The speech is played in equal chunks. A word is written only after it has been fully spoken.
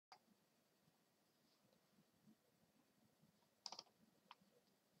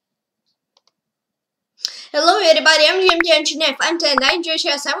Hello everybody, I'm Cherniaiev. I'm 10 and I enjoy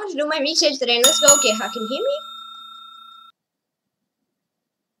chess. I want to do my research today. Let's go. Okay, how can you hear me?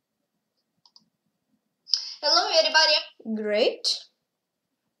 Hello everybody. Great.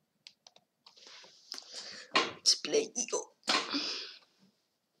 Let's play Eagle.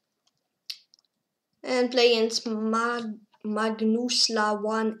 And play against Magnusla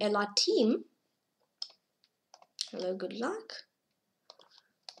 1 Ella team. Hello, good luck.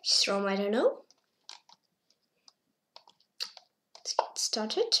 Strom, I don't know. Let's get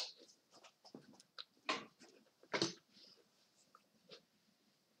started.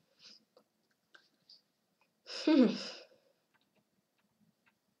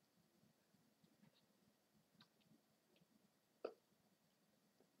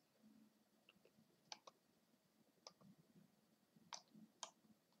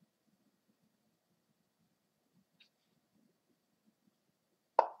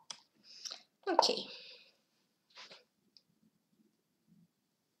 Okay.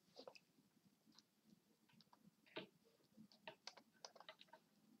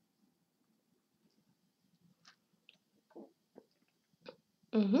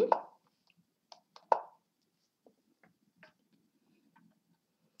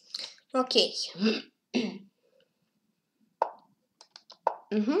 Okay.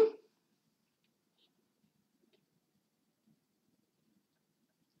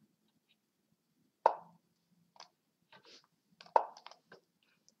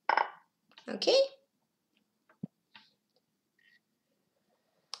 Okay.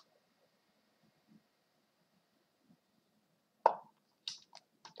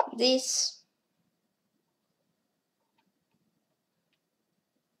 This.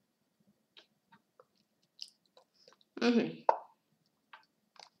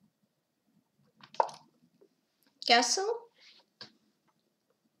 Castle.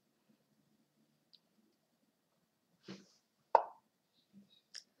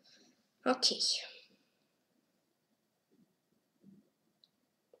 Okay.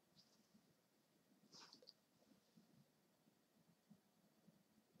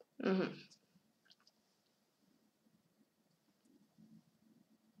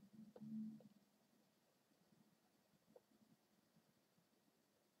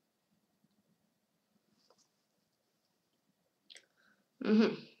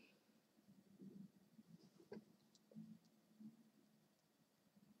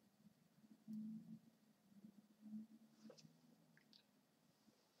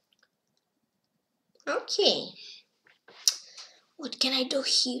 Okay. What can I do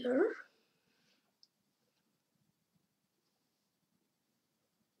here?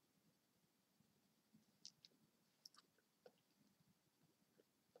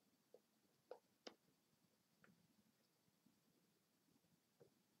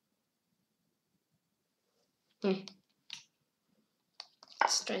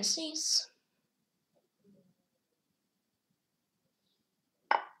 Let's try this.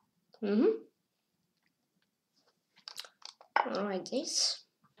 Alright, this.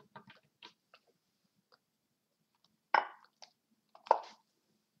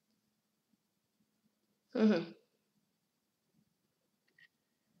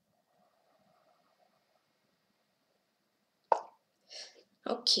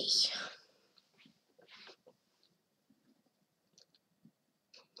 Okay.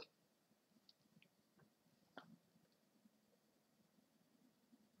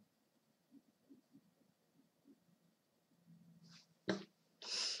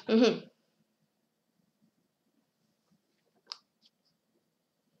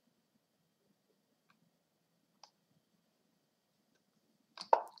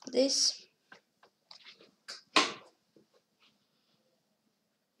 This.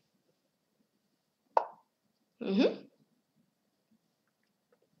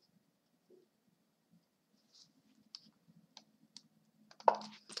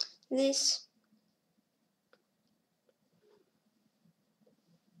 This.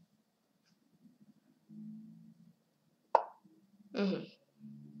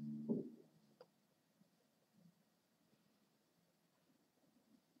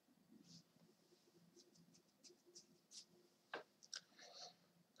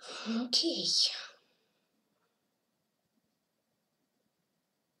 Okay.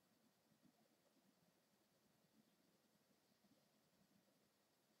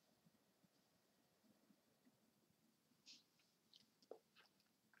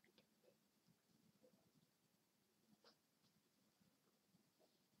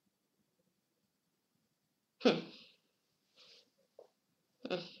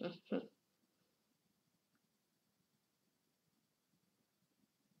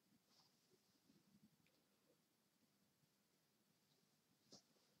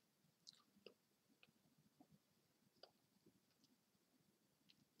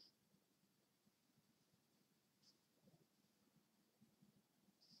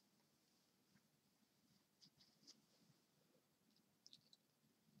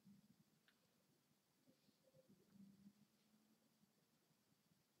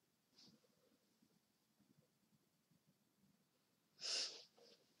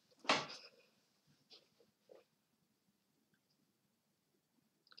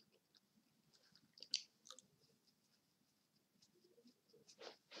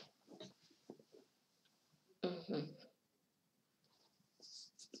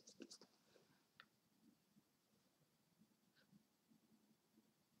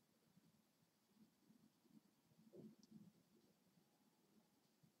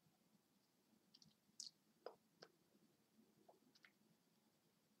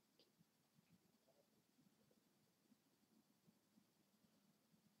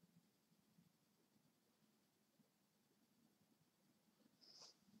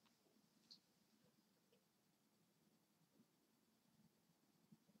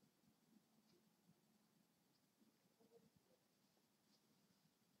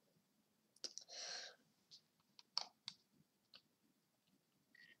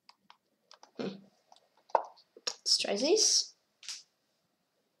 try this.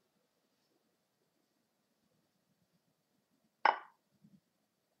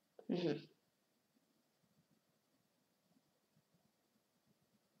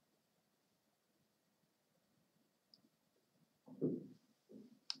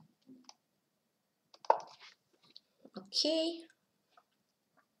 Okay.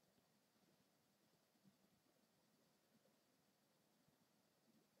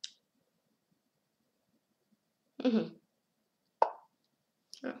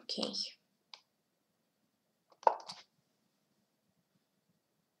 Okay.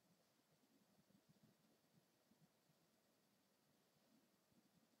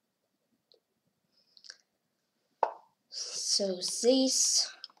 So this.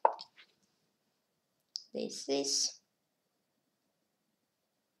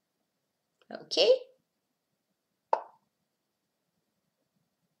 Okay.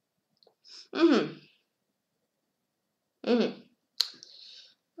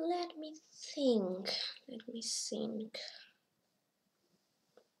 Let me think.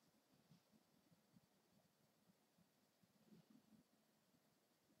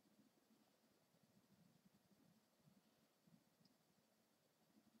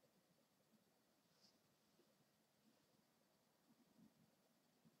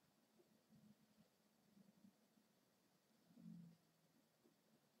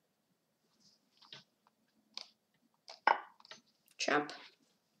 Trap.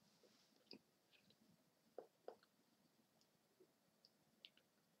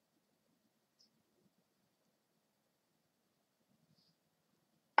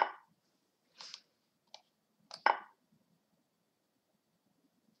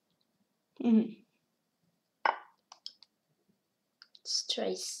 Let's try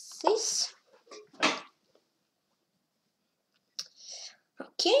this.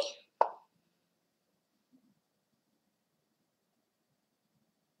 Okay.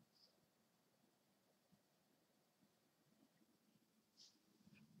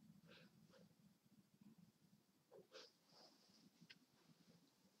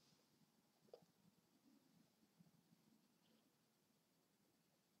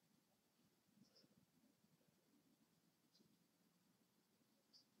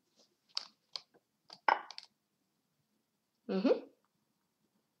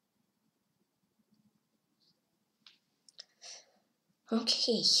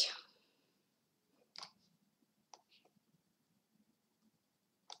 Okay.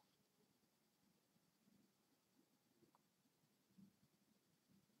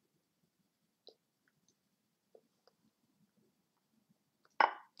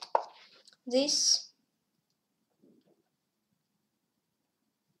 This.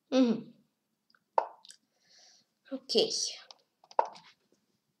 Okay.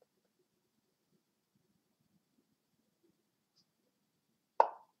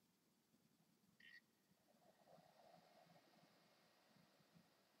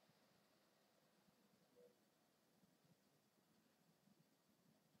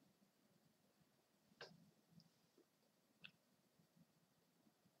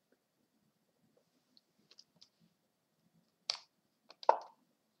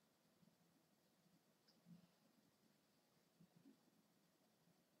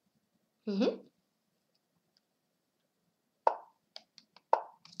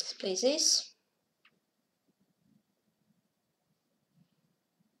 Let's play this.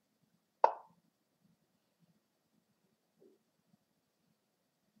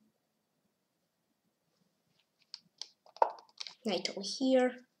 Knight over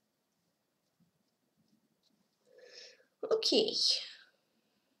here. Okay.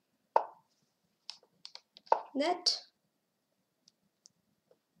 That.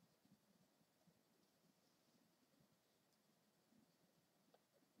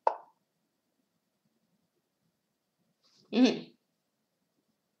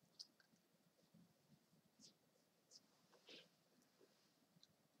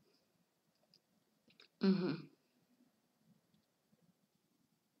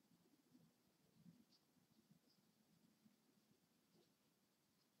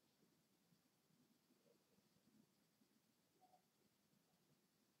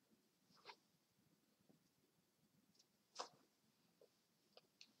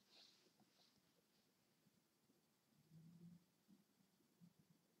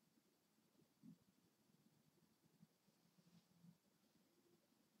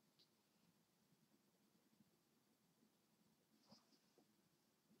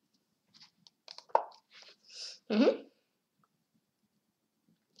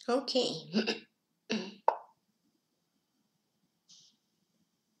 Okay.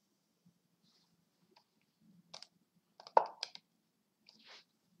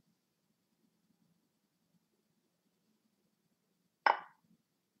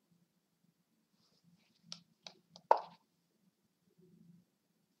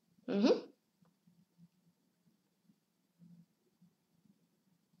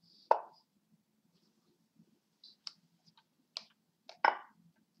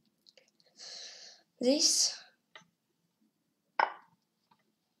 This.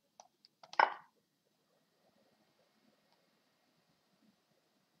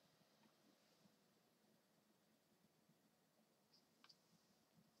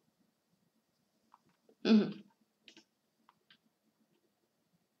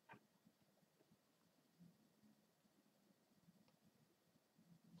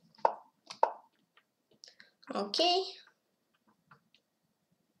 Okay.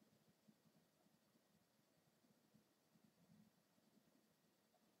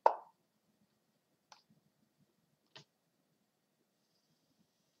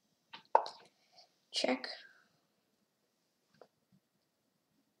 Check.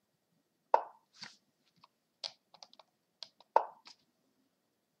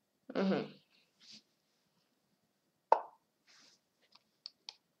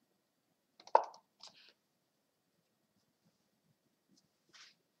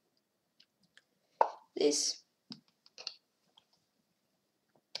 This.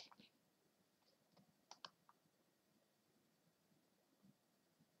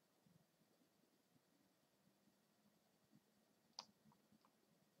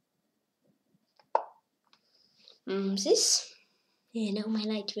 This. You know, my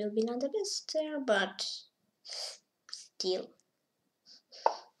light will be not the best there, but still.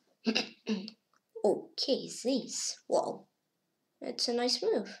 Okay, this. Wow. That's a nice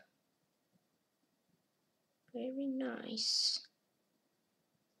move. Very nice.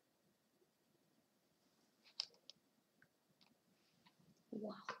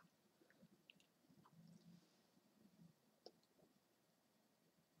 Wow.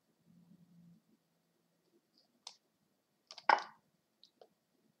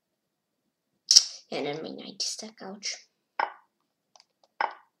 And then my knight stack, ouch.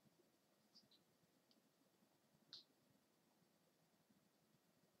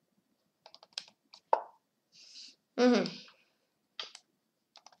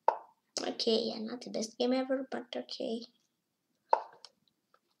 Okay, yeah, not the best game ever, but okay.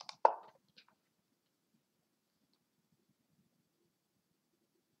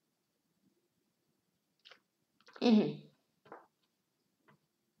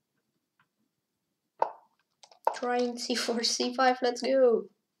 Trying c4, c5, let's go.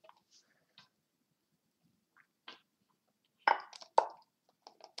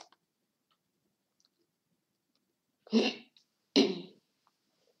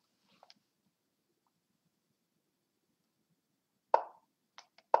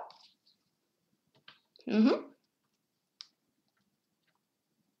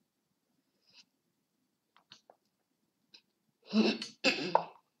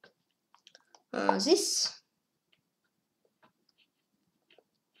 This.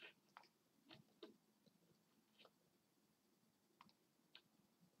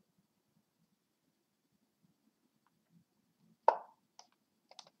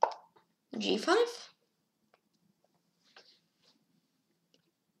 G5.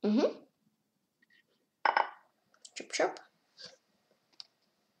 Chop chop.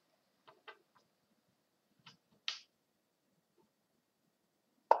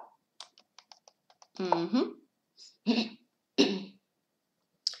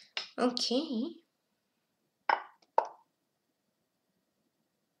 Okay.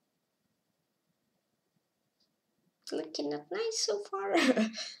 Looking not nice so far,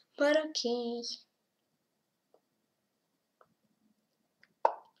 but okay.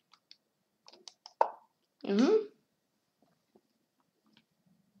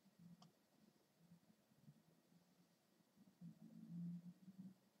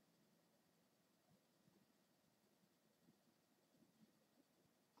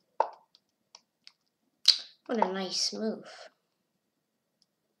 What a nice move.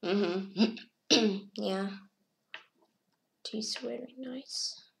 Yeah. It is very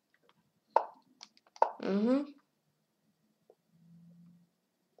nice.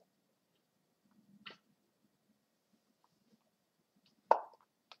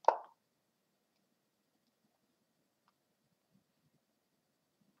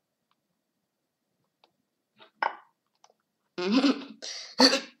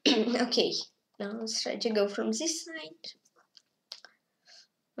 Okay, now let's try to go from this side.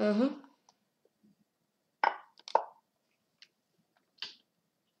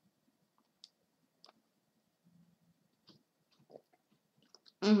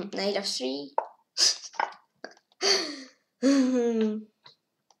 Knight of 3.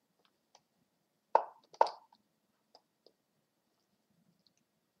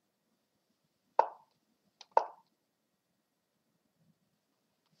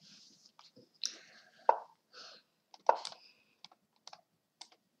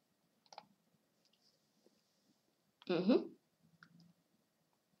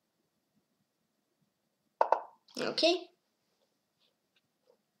 Okay.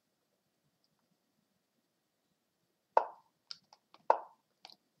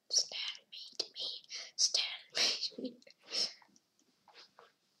 Stalemate me. Stalemate me.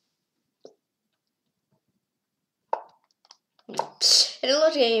 Hello,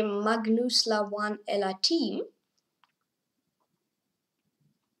 Magnusla 1 Ella team.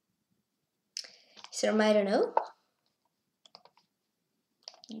 So I don't know.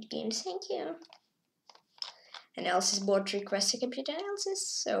 Good games, thank you. Analysis board requests a computer analysis.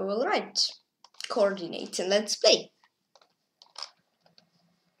 So alright. Coordinates and let's play.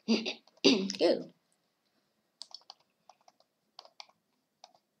 Go.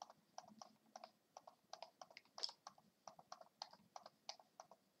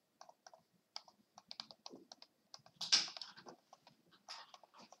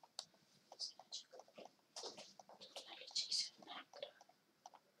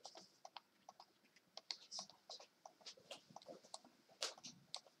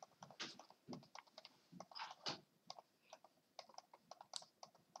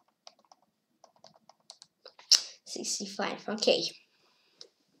 $65, okay.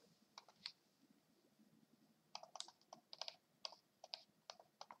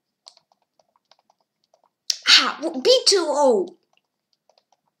 Ah, B2O.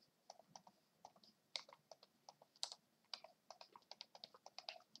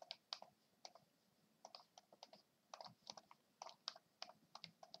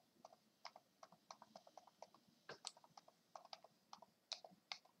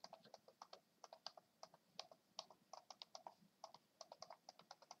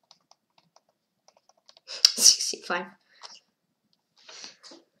 $65.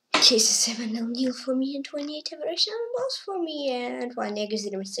 Cases 7-0 for me and 28 average numbers for me, and 1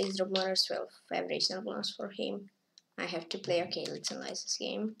 negative mistakes drop minus 12 average numbers for him. I have to play. Okay, let's analyze this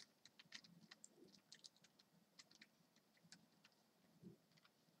game.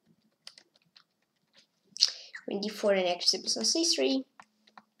 Queen d4 and x6 on c3.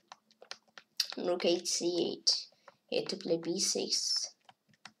 Rook 8 c8. Here to play b6.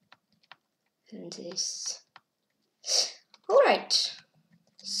 And this. Alright.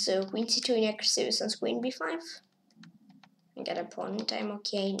 So queen c2 and x6 on queen b5. I got a pawn in time,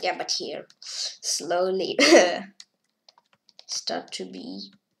 okay. Yeah, but here slowly start to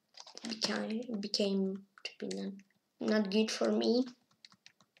became to be not good for me.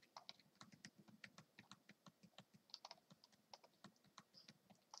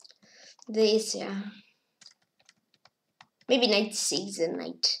 This, yeah. Maybe knight 6 and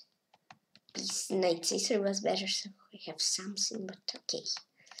knight c3 was better, so we have something, but okay.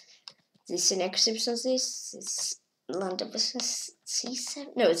 This inaccuracy, this is land of c7.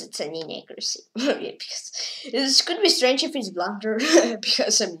 No, it's an inaccuracy. Yeah, because this could be strange if it's blunder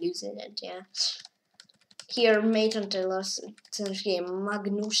because I'm losing it, yeah. Here, mate until us game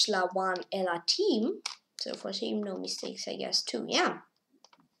Magnusla 1 Ella team. So for him, no mistakes, I guess, too, yeah.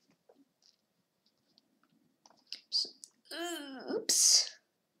 So, oops.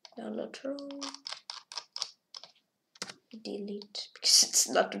 Download row. Delete because it's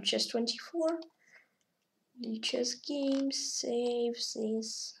not just 24. Lichess game, save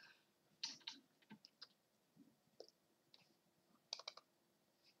this.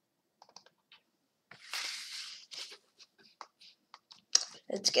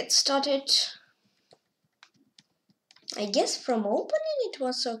 Let's get started. I guess from opening it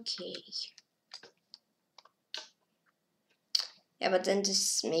was okay. Yeah, but then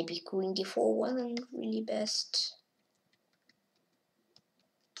this maybe queen d4 wasn't really best.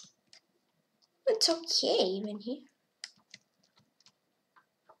 It's okay even here.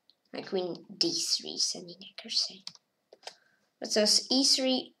 My queen d3 is an inaccuracy. But there's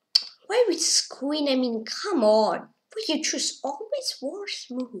e3. Why with this queen? I mean, come on. Would you choose always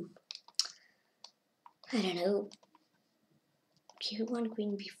worst move? I don't know. q1,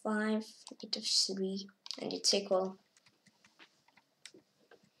 queen b5, knight f3, and it's equal.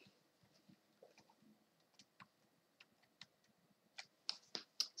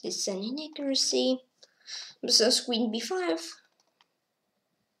 This is an inaccuracy. This is queen b5.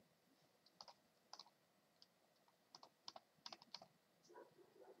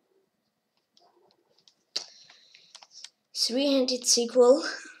 Three and it's equal.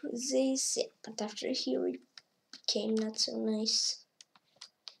 This, yeah, but after here it became not so nice.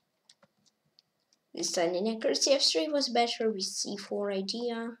 This time inaccuracy f3 was better with c4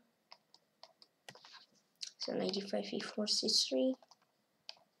 idea. So knight e5, e4, c3.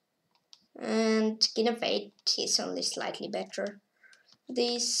 And king of 8 is only slightly better.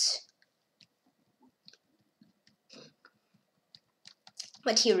 This.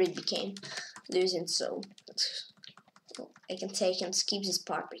 But here it became losing, so I can take and skip this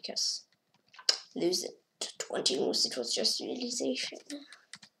part because losing to 20 moves, it was just realization.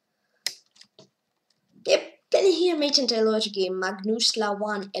 Yep, then here mate and logic game Magnusla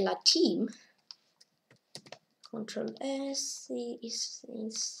 1 Ella team. Control S,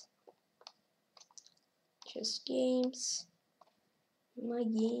 is just games. My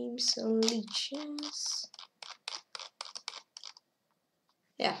games on Lichess.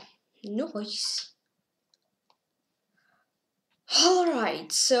 Yeah, noise.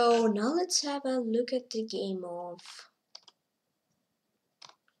 Alright, so now let's have a look at the game of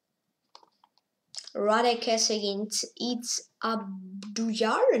Radekes against It's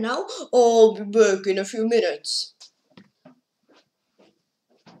Abduyar now. I'll be back in a few minutes.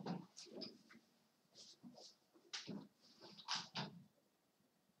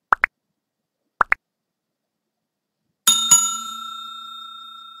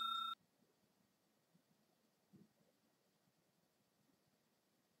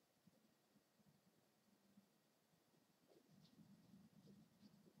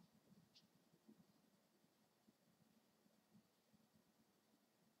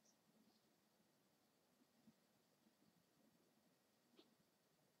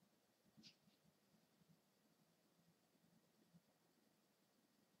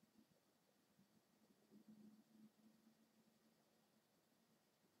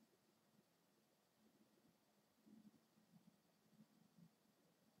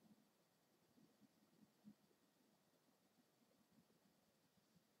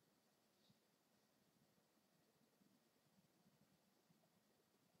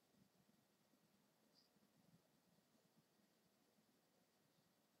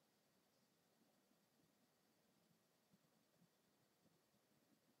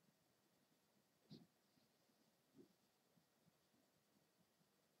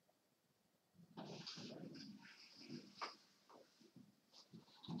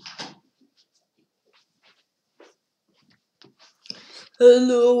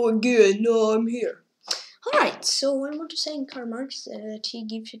 Hello again, now I'm here. Alright, so I want to thank Karl Marx that he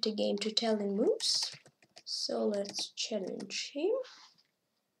gifted the game to TellingMoose. So let's challenge him.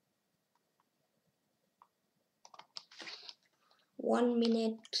 1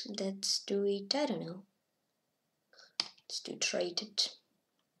 minute, let's do it, I don't know. Let's do traded.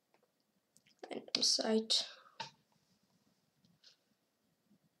 Random site.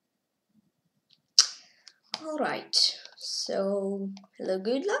 Alright, so hello,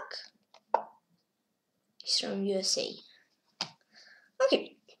 good luck. He's from USA.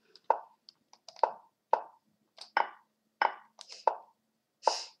 Okay.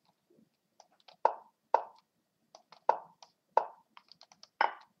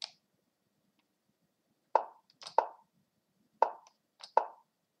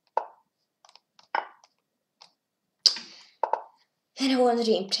 And I want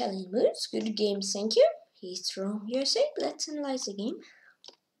to name TellingMoose. Good game, thank you. He's from USA. Let's analyze the game.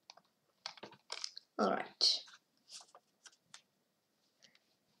 Alright.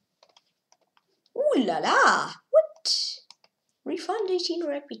 Ooh la la! What? Refund 18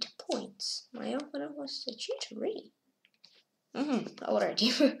 rapid points. My opponent was a cheater, really. Already.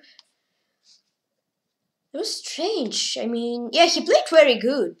 It was strange. I mean, yeah, he played very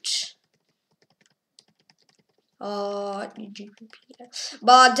good. But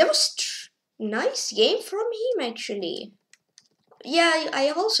that was nice game from him, actually. Yeah,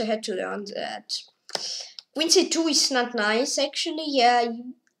 I also had to learn that. Queen c2 is not nice, actually. Yeah,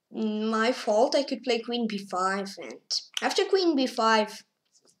 my fault. I could play queen b5, and after queen b5,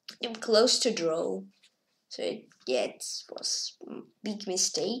 I'm close to draw. So it was a big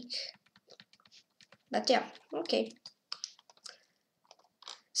mistake. But yeah, okay.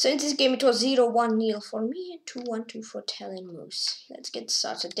 So in this game it was 0-1-0 for me and 2-1-2 for TellingMoose. Let's get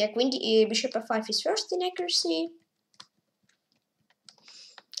started. There, queen bishop f5 is first in accuracy.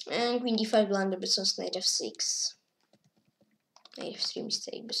 And queen d5 blunder besides knight f6. Knight f3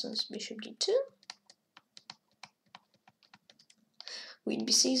 mistake besides bishop d2. Queen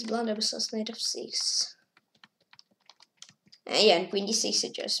b6 blunder besides knight f6. And yeah, and queen d6 I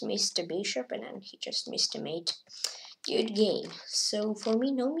just missed the bishop and then he just missed the mate. Good game. So for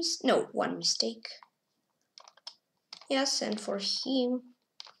me, one mistake. Yes, and for him,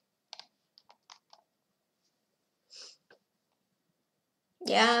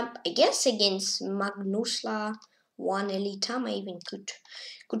 yeah, I guess against Magnusla 1 Elitam, I even could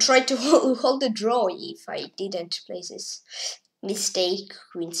try to hold the draw if I didn't play this mistake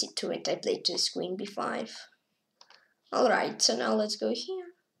queen c2 and I played this queen b5. Alright, so now let's go here.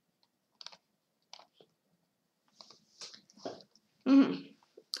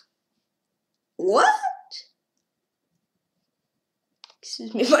 What?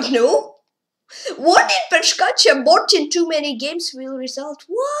 Excuse me, but no. What did PeshkaCh bought in too many games will result?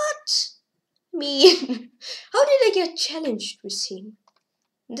 What? Me. How did I get challenged with him?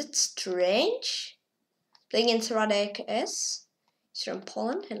 That's strange. Playing in Cherniaiev. He's from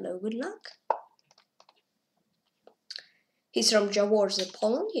Poland. Hello, good luck. He's from Jaworze,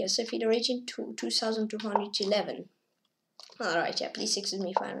 Poland. He has a federation 2211. Alright, yeah, please excuse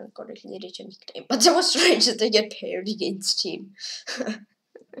me if I don't correctly read your nickname. But that was strange that I get paired against him.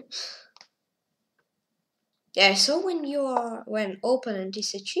 Yeah, so when opponent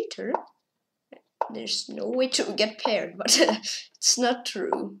is a cheater, there's no way to get paired, but it's not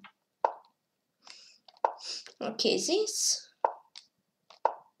true. Okay, this.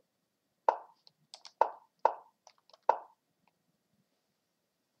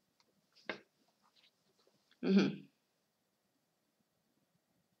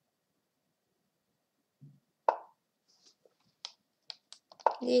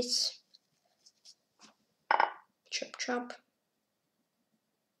 This. Chop chop.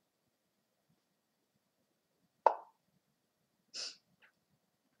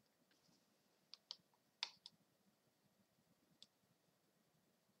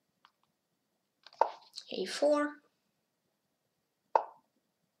 A4.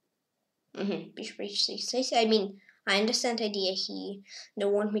 Bishop h6. I mean, I understand the idea. He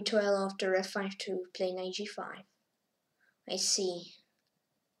don't want me to allow after f5 to play knight g5. I see.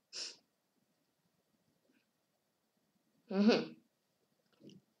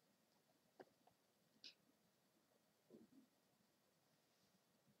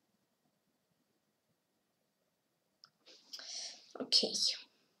 Okay.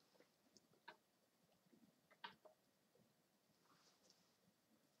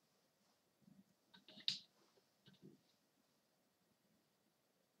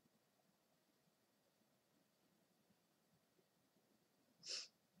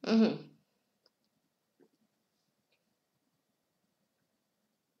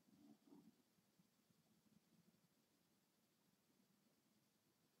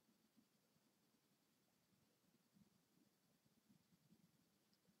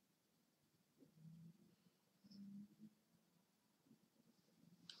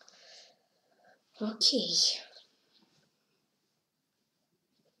 Okay.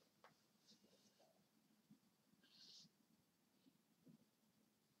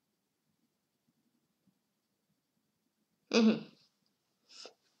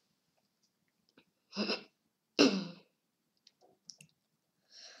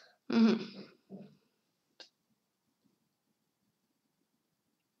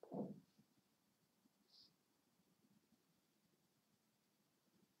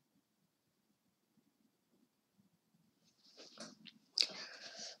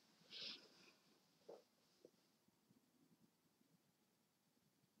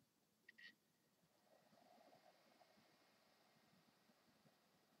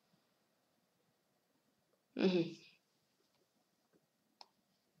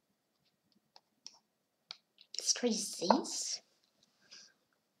 Let's try this.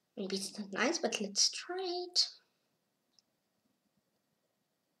 Maybe it's not nice, but let's try it.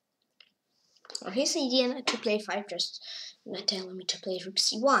 Or his idea to play 5 just not telling me to play rook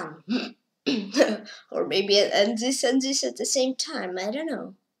c1. Or maybe and this at the same time. I don't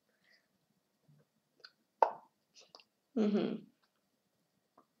know.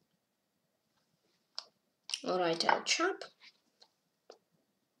 Alright, I'll chop.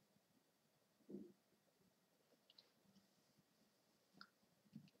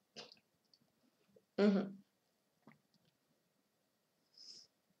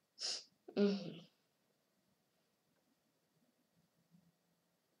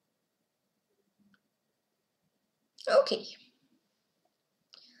 Okay.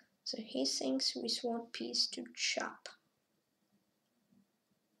 So he thinks with one piece to chop.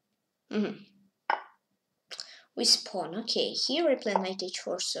 With pawn. Okay, here I play knight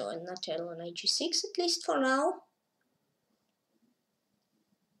h4, so I'll not allow knight g6, at least for now.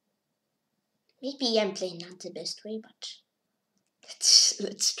 Maybe I'm playing not the best way, but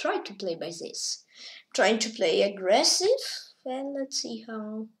let's try to play by this. Trying to play aggressive, and let's see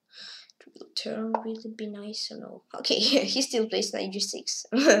how it will turn. Will it be nice or no? Okay, he still plays knight g6.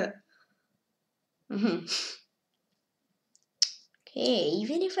 Okay,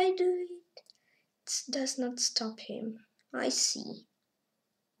 even if I do it, it does not stop him. I see.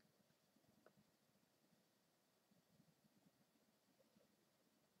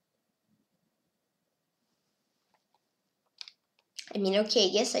 I mean, okay,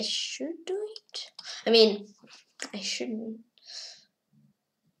 yes, I should do it. I mean, I shouldn't.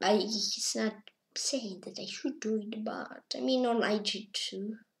 he's not saying that I should do it, but I mean on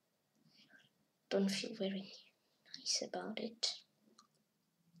IG2, don't feel very nice about it.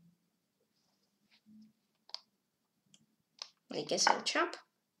 I guess I'll chop.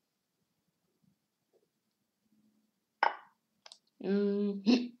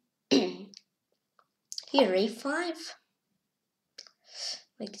 Here A5,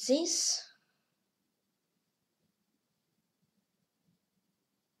 like this.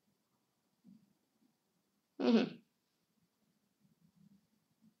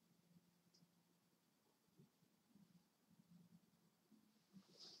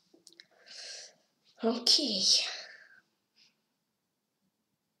 Okay.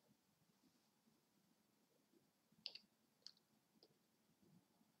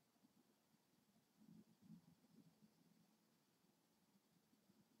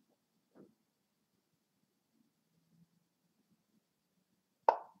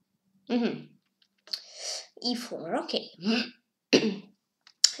 E4, okay. I'm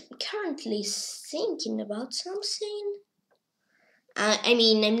currently thinking about something. I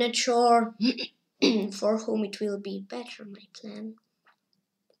mean, I'm not sure for whom it will be better, my plan.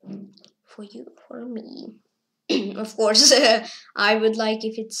 For you, for me. Of course, I would like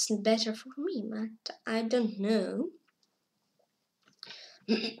if it's better for me, but I don't know.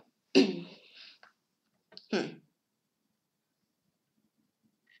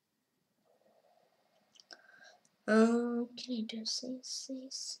 Can I do this?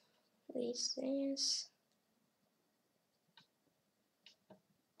 What's this?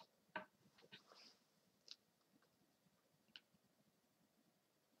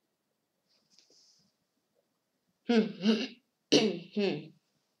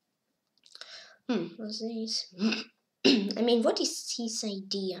 I mean, what is his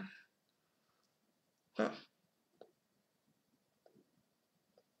idea? Huh.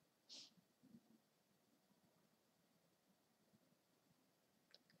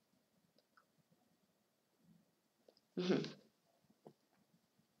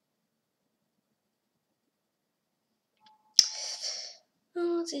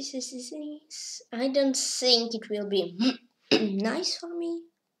 Oh, this. I don't think it will be nice for me.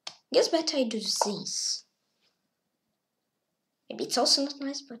 Guess better I do this. Maybe it's also not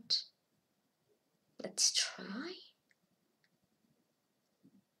nice, but let's try.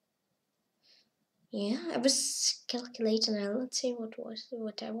 Yeah, I was calculating. Let's see what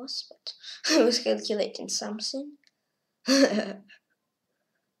I was, but I was calculating something.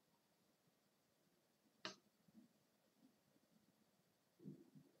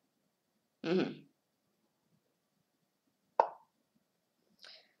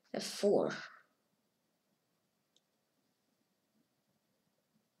 F4.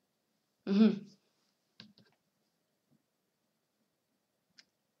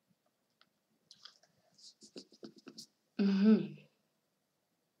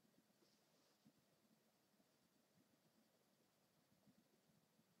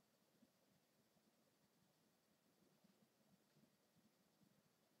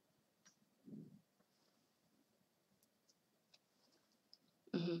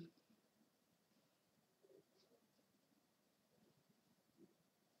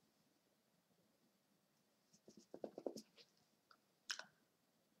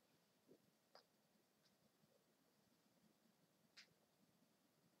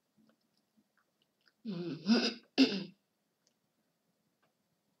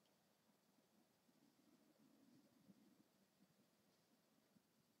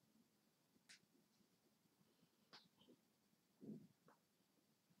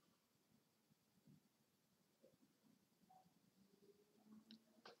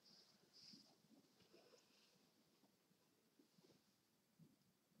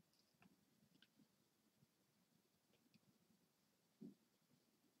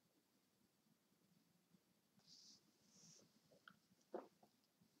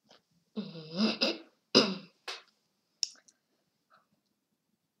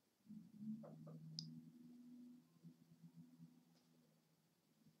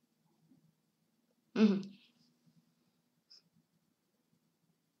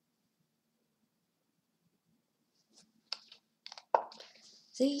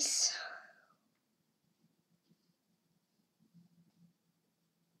 This.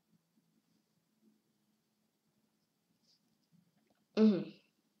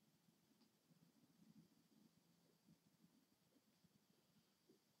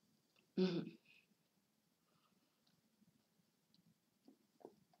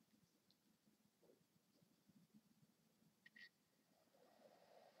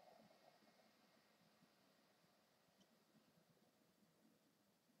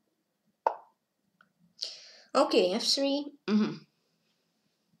 Okay, f3.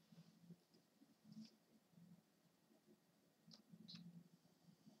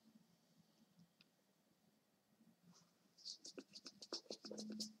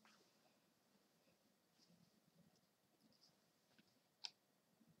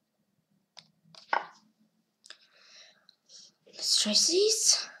 Let's try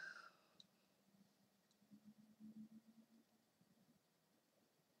this.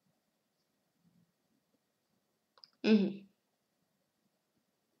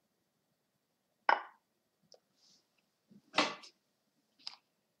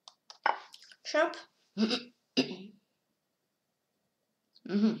 Sharp.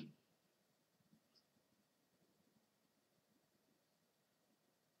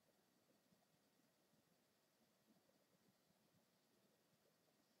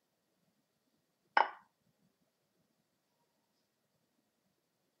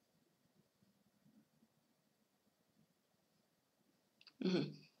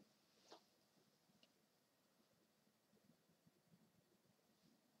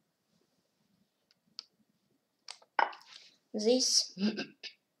 This.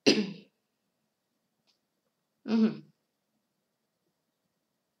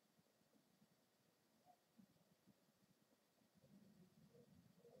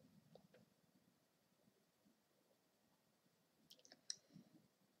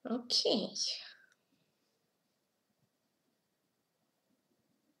 Okay.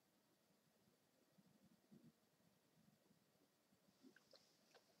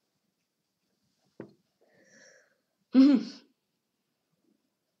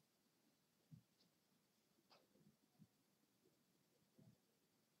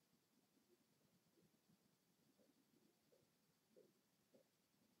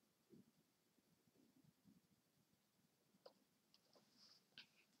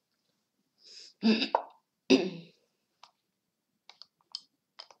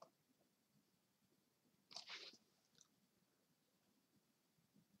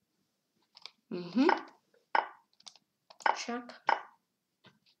 Sharp.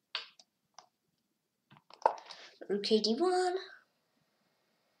 Rook d1.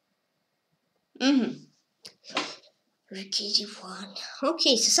 Rook d1.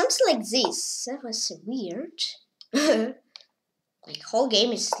 Okay, so something like this. That was weird. Like whole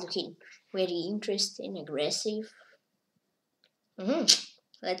game is looking very interesting, aggressive.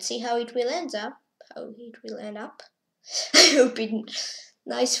 Let's see how it will end up. I hope it's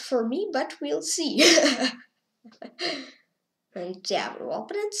nice for me, but we'll see. And yeah, our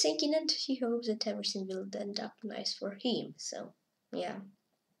opponent's thinking and he hopes that everything will end up nice for him. So yeah.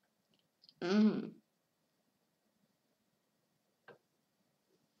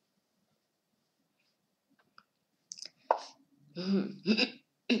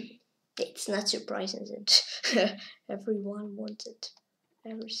 It's not surprising that everyone wanted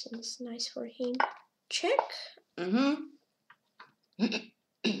everything is nice for him. Check.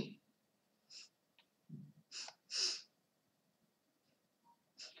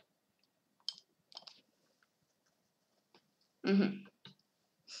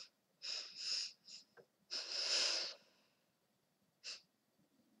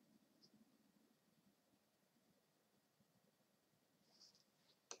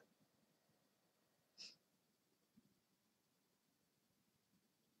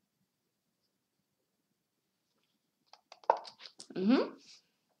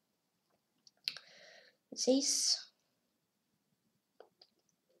 This.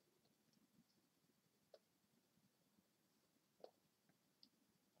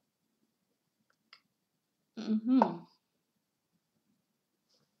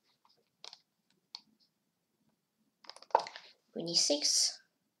 Queen e6.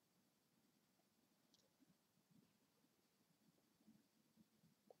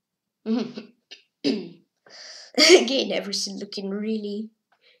 Again, everything looking really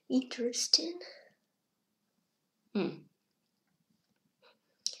interesting. I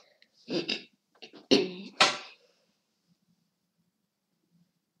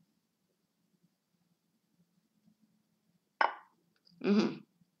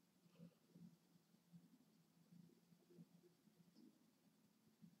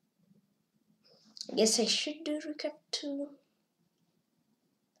guess I should do rook f2.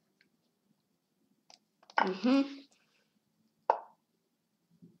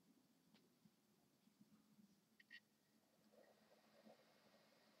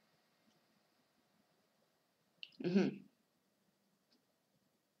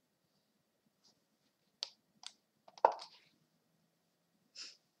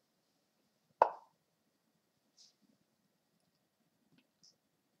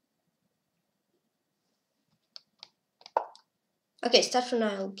 Okay, start from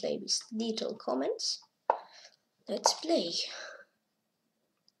now. I'll play with little comments. Let's play.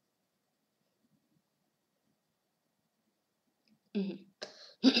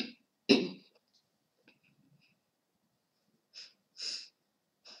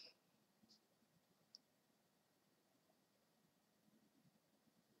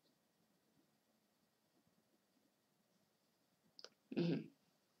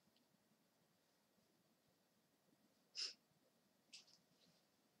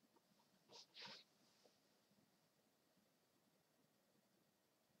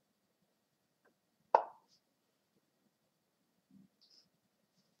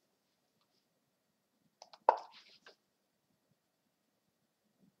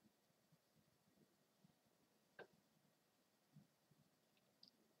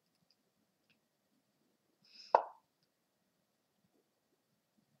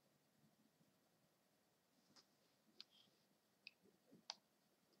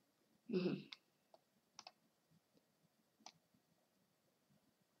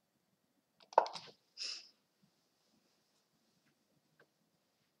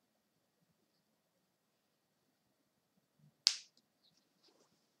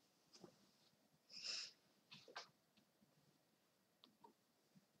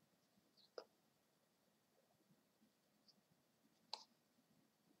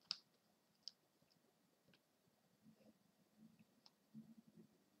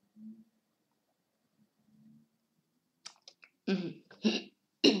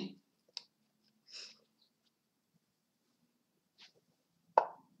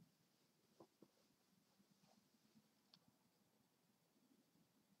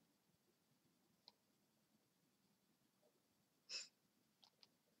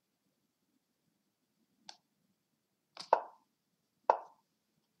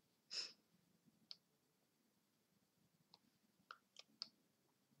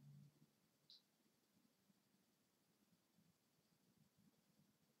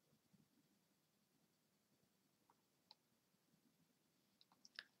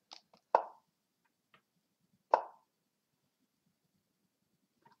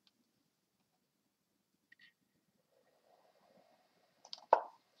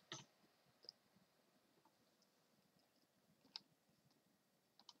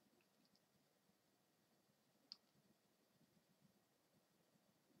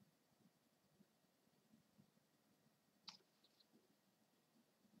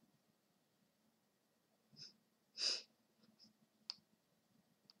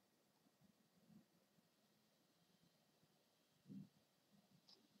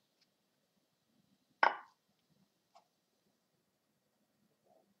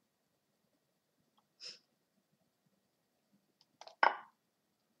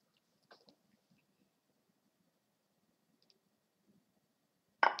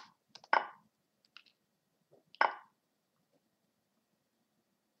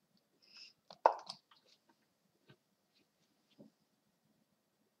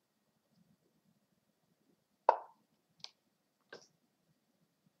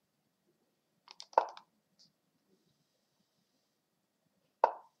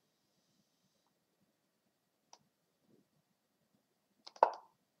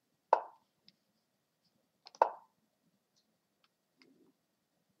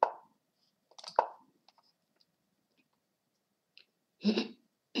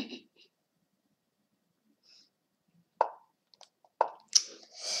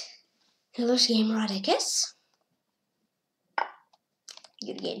 Hello's game right, I guess.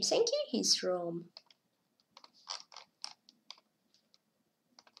 Good game, thank you. He's from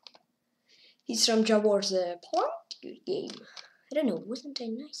Jawor's Plant. Good game. I don't know, wasn't I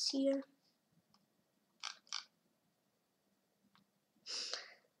nice here?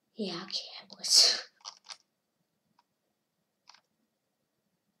 Yeah, okay, I was.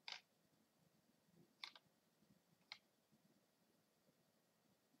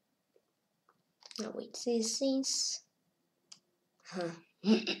 Now wait, these things. Huh.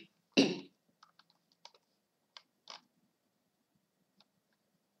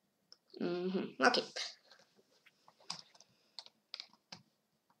 Okay.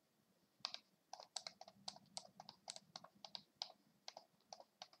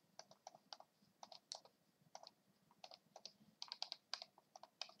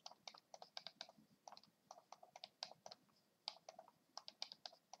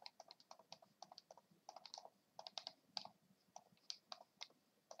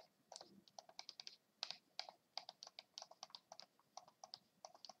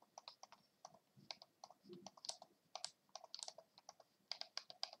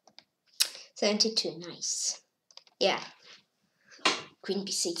 $72, nice. Yeah. Queen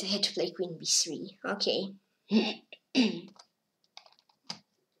b6. I had to play queen b3. Okay.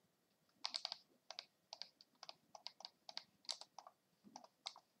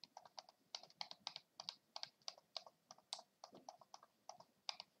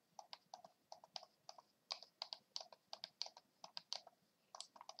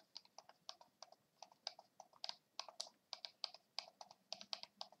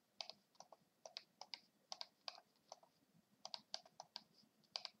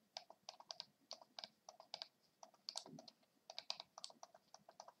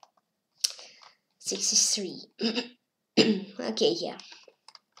 63. Okay, yeah.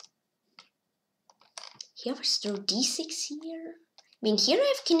 Here was throw d6 here. I mean, here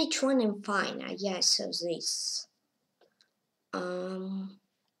I have king h1 and fine. Yeah, so this.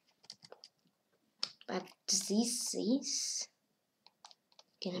 But this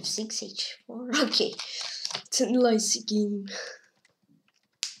can have 6 h4. Okay, it's a nice game.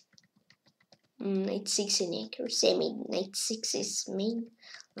 Knight 6 in accuracy. I mean, knight 6 is main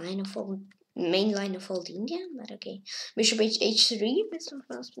line of old Indian, but okay. Bishop h3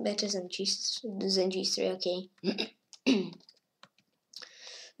 better than g3. Okay.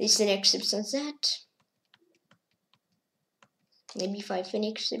 This is the next step since that. Maybe 5 in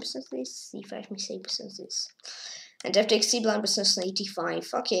next step since this. c5 mistake since this. And after xc blind business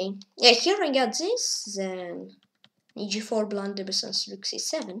 85. Okay. Yeah, here I got this. Then g4 blunder business rook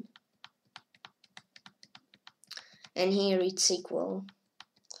c7. And here it's equal.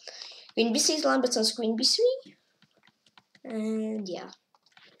 Queen b6 is blind business queen b3. And yeah.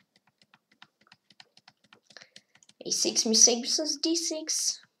 a6 mistake business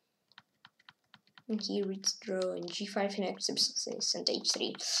d6. And here it's draw and g5 in next business and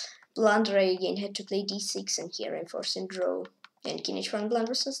h3. Blunder, I again had to play d6, and here I'm forced to draw. And king h1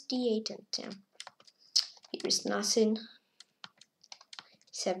 blunder versus d8, and here is nothing.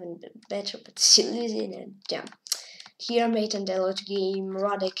 7 better, but still losing, and here mate and delete game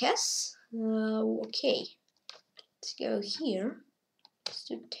Radekes. Okay, let's go here. Let's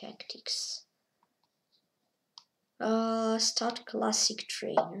do tactics. Start classic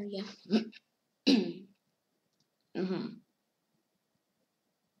trainer, yeah.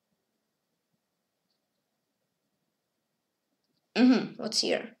 What's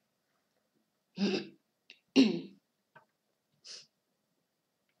here?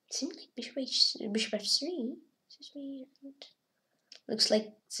 Seems like bishop f3. Looks like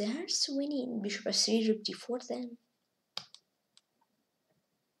there's winning. Bishop f3, rook d4 then.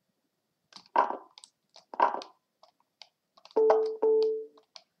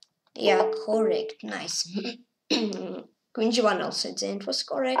 Yeah, correct. Nice. Queen g1 also then it was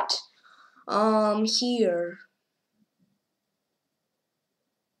correct. Here.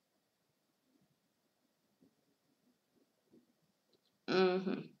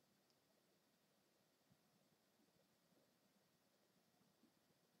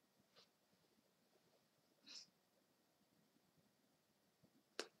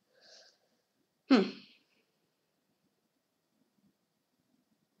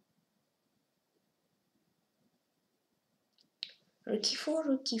 Rook e4,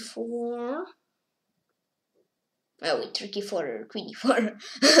 rook e4. Oh wait, rook e4, queen e4.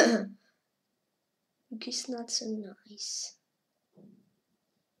 Rook is not so nice.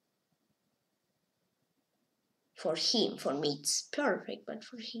 For him, for me it's perfect, but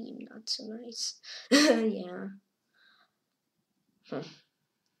for him not so nice. Yeah.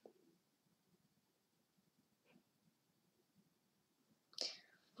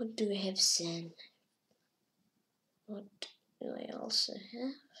 What do I have then? What do I also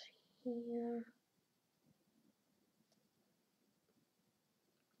have here?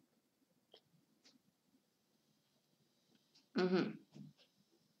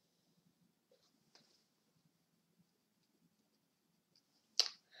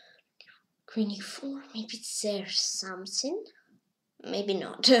 Queen e4, maybe there's something. Maybe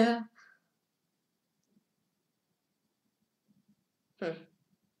not.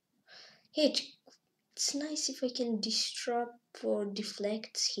 It's nice if I can disrupt or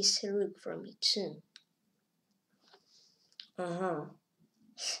deflect his rook from it too.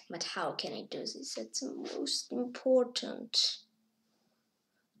 But how can I do this? That's the most important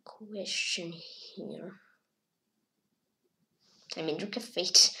question here. I mean, rook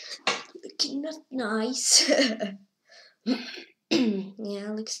f8 looking not nice.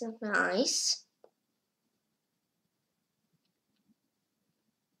 Yeah, looks not nice.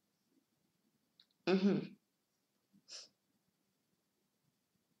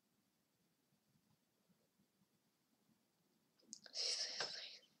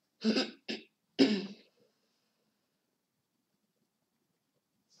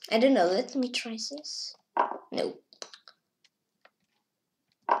 I don't know, let me try this. No.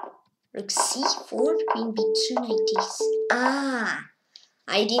 Rook c4, queen b2, knight d6. Ah!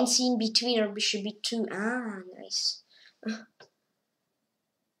 I didn't see in between or bishop b2. Ah, nice.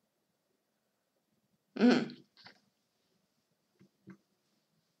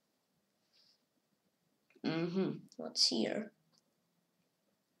 What's here?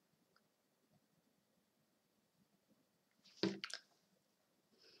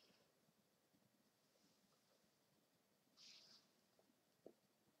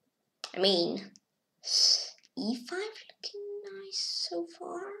 I mean, e5 looking nice so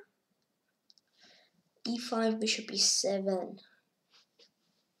far. e5, bishop e7.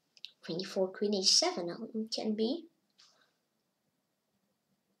 Queen e4, queen h7 can be.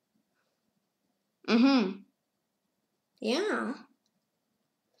 Yeah.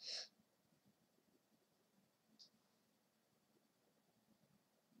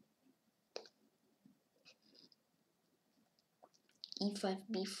 e5,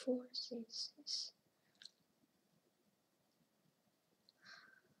 b4. This.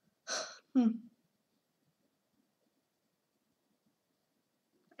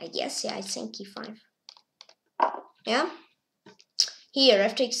 I guess, yeah, I think e5. Yeah. Here,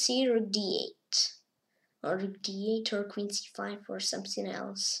 f takes c, rook d8. Or rook d8 or queen c5 or something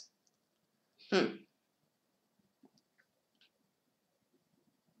else.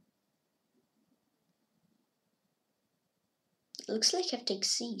 Looks like f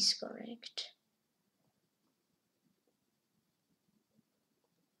takes c is correct.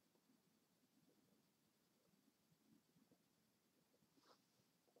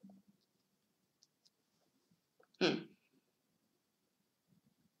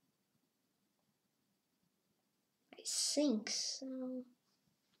 I think so.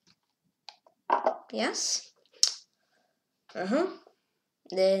 Yes.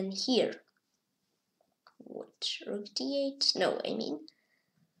 Then here. What? Rook d8? No, I mean,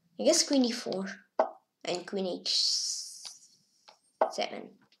 I guess queen e4 and queen h7.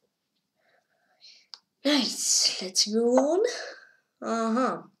 Nice. Let's go on.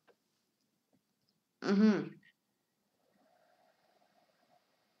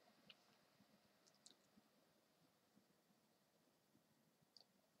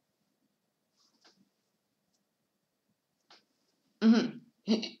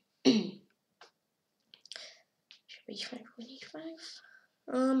 h5, queen h5.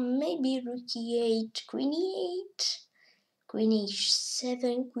 Maybe rook e8, queen e8, queen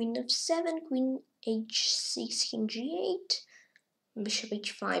h7, queen f7, queen h6, king g8, bishop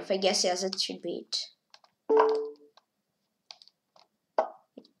h5. I guess, yes, that should be it.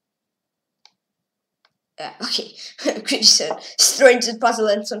 Okay, pretty soon. Strange the puzzle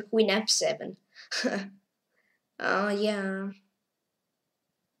ends on queen f7. Yeah.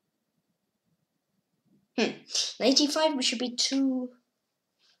 Knight e5, bishop e2,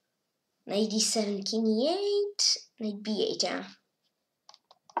 knight d7, king e8, knight b8, yeah.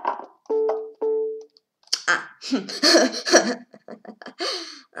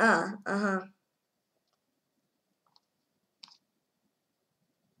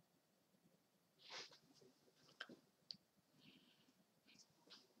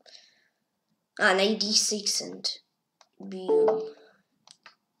 Knight d6 and boom.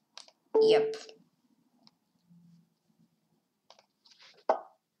 Yep.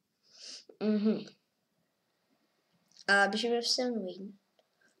 Bishop f7 win.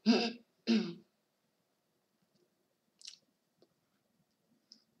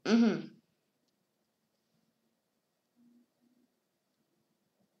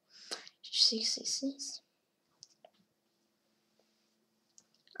 H6.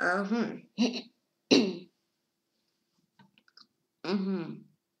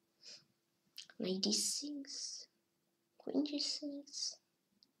 Knight d6. Queen g6.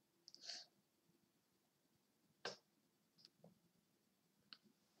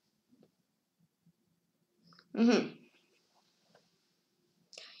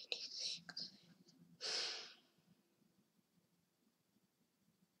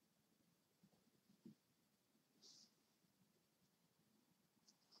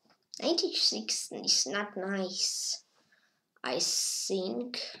 Knight h6 is not nice, I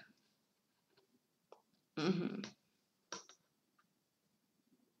think.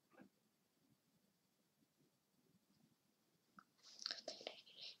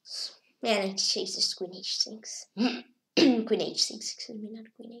 Yeah, knight h6 is queen h6. Queen h6, excuse me, not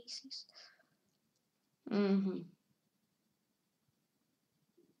queen a6.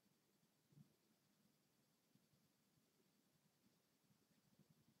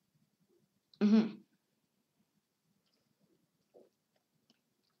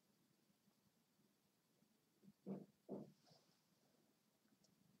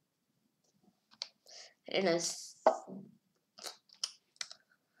 don't know.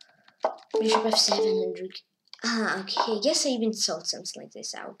 Bishop f7 and rook. Ah, okay. I guess I even saw something like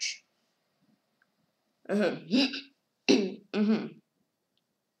this. Ouch.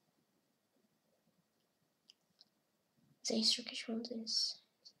 This rookish from this.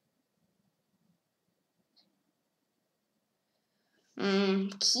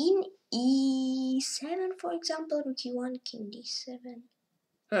 King e7, for example. Rook e1, king d7.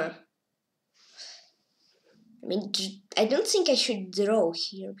 Huh. I mean, I don't think I should draw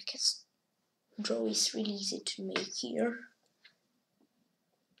here because draw is really easy to make here.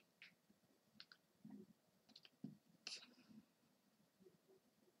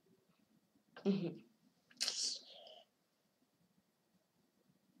 King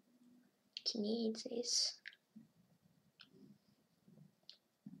e8 this.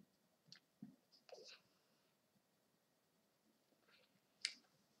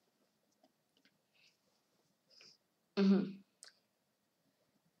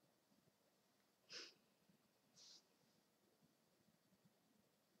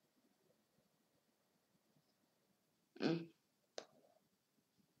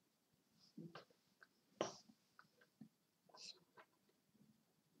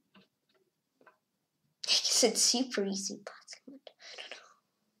 It's super easy, but I don't know.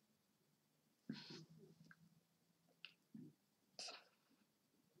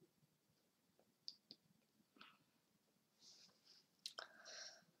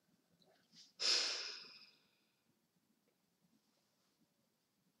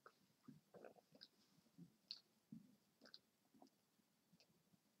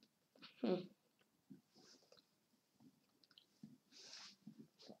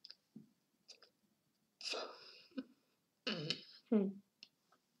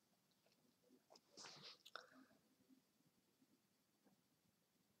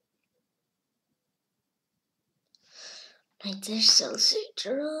 Right, there's also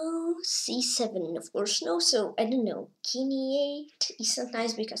draw c7, of course no, so I don't know. King e8 is not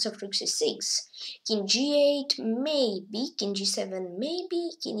nice because of rook c6. King g8 maybe, king g7 maybe,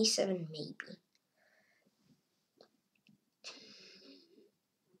 king e7 maybe.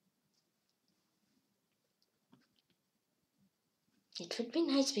 It would be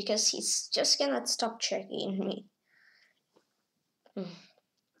nice because he's just cannot stop checking me.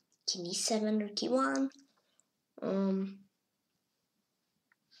 King e7 rook e1.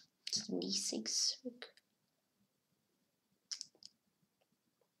 King d6 rook.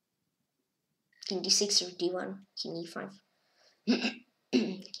 King d6 rook d1. King e5.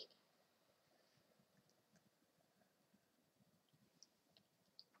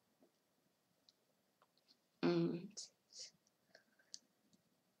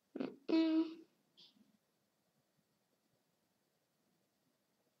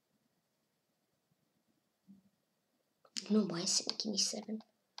 No, why is it king e7?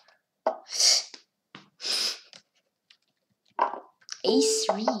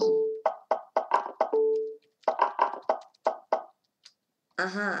 a3.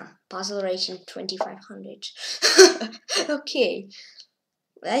 Puzzle rating 2500. Okay,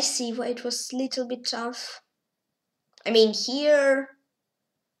 I see why it was a little bit tough. I mean, here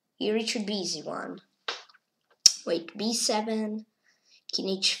it should be easy one. Wait, b7,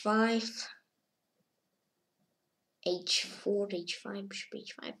 king h5, h4, h5, bishop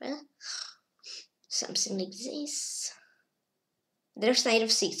h5, something like this. There's knight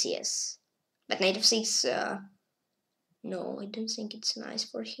of 6, yes. But knight of 6, no, I don't think it's nice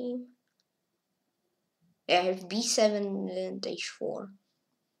for him. I have b7 and h4.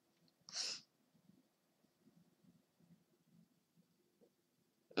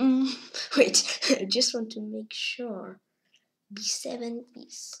 Wait, I just want to make sure. b7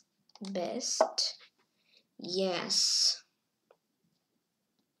 is best. Yes.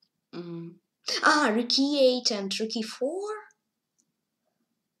 Rook e8 and rook e4?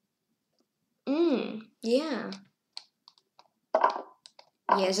 Yeah.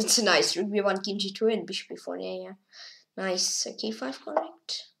 Yes, it's nice. Rook b1, king g2, and bishop b4. Yeah. Nice. k5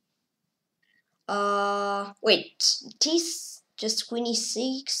 correct. Wait. T's just queen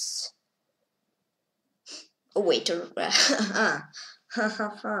e6. Oh, wait.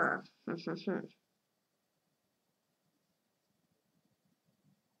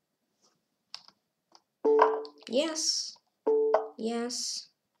 Yes. Yes.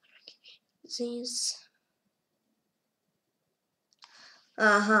 This.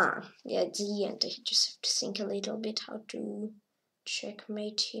 Yeah, at the end, I just have to think a little bit how to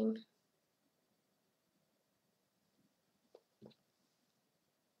checkmate him.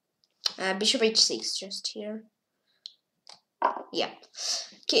 Bishop h6 just here. Yeah.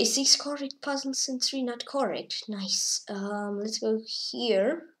 Okay, 6 correct puzzles and 3 not correct. Nice. Let's go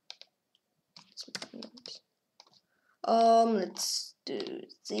here. Let's do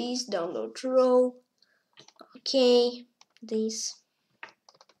this. Download row. Okay, this.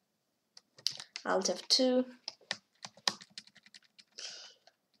 Alt F2.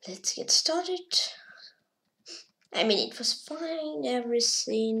 Let's get started. I mean, it was fine,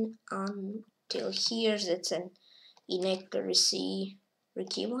 everything until here. That's an inaccuracy.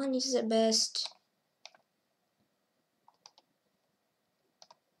 Rookie 1 is the best.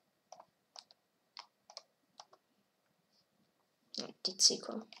 Did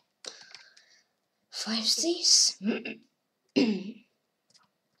sequel. 5 Cs.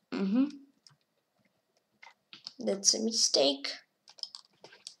 That's a mistake.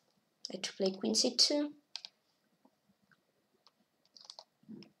 I had to play Queen C2.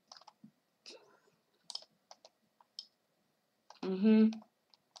 And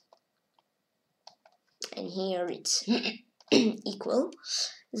here it's equal.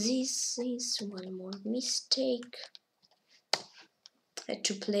 This is one more mistake. I had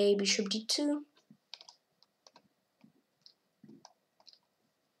to play Bishop D2.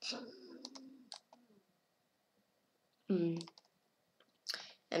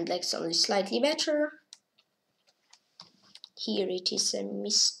 And black's only slightly better. Here it is a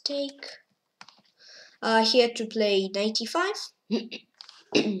mistake. He had to play 95.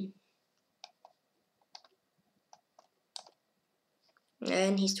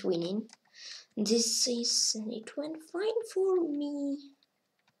 And he's winning. This is, it went fine for me.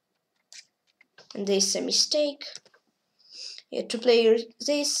 And this is a mistake. He had to play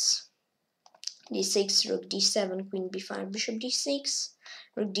this. D6, rook D7, queen B5, bishop D6,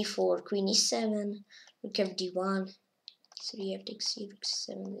 rook D4, queen E7, rook F D1, 3 takes C, rook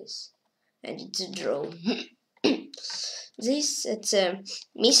C7, this. And it's a draw. This, it's a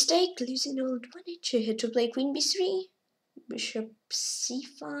mistake, losing all advantage. I had to play queen B3, bishop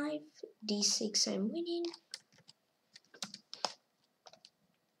C5, D6, I'm winning.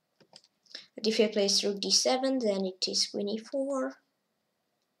 But if I place rook D7, then it is queen E4.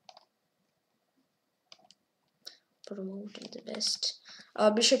 Promoting the best.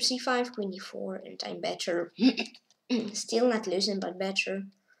 Bishop C5, queen E4, and I'm better. Still not losing, but better.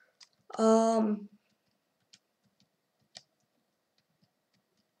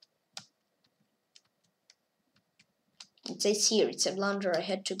 It says here it's a blunder. I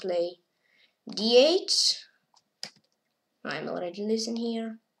had to play D8. I'm already losing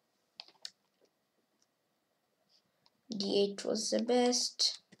here. D8 was the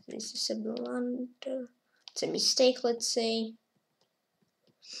best. This is a blunder. It's a mistake, let's say.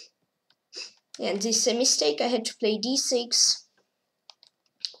 And this is a mistake. I had to play D6.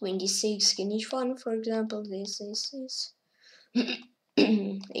 Queen D6, King H1, for example. This.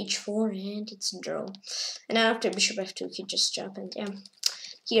 H4, and it's a draw. And after Bishop F2, he just jump, and yeah.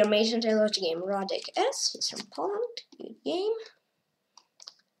 Here, Mason Taylor game, Radek S. He's from Poland. Good game.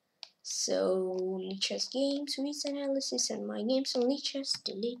 So, Lichess games with analysis, and my games on Lichess.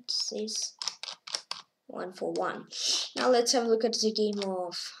 Delete this 1 for 1. Now let's have a look at the game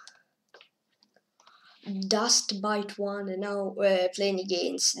of Dust Bite 1, and now playing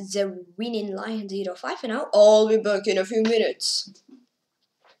against the winning Lion 05, and now I'll be back in a few minutes.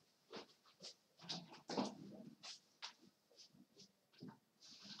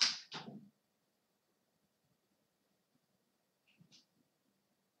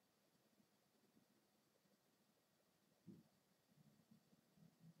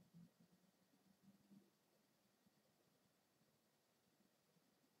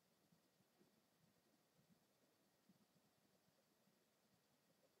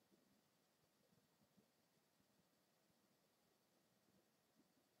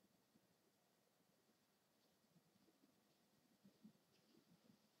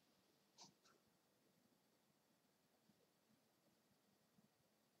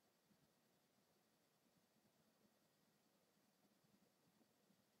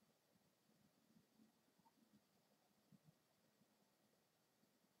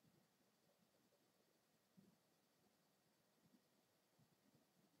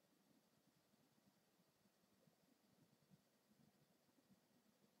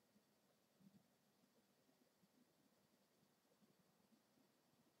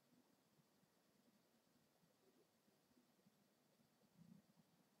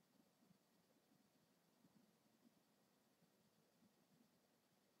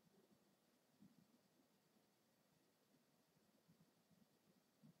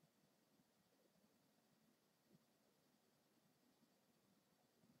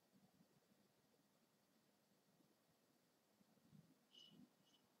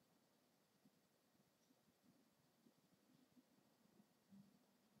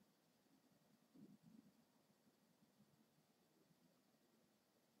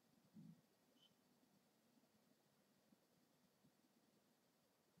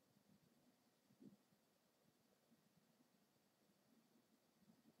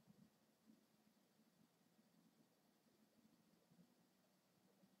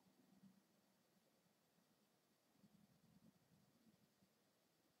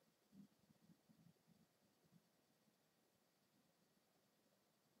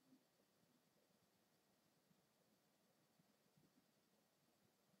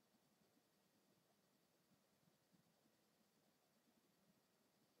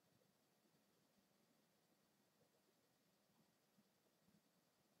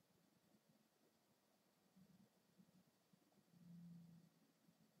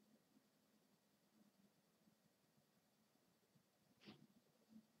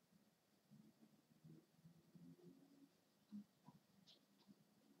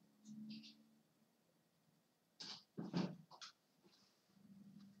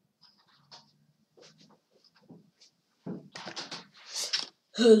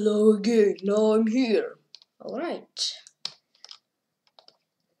 Hello again, now I'm here. Alright.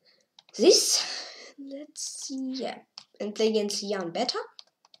 This, let's see, yeah. And play against YoungBeta.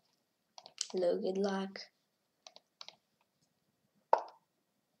 Hello, good luck.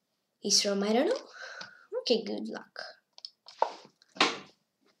 He's from, I don't know. Okay, good luck.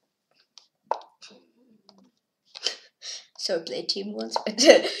 So I played team once, but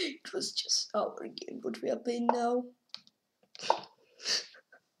it was just our game, what we are playing now.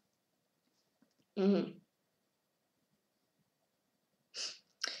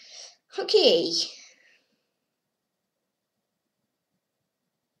 Okay.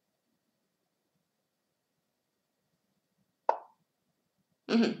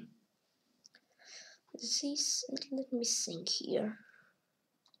 This, let me think here.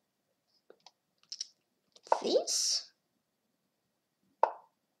 This.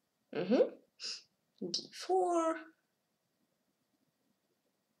 D4.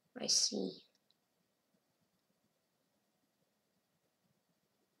 I see.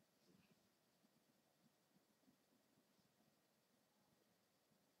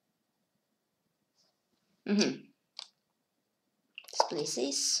 Let's play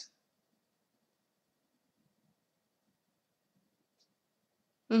this.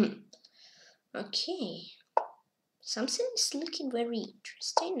 Okay. Something is looking very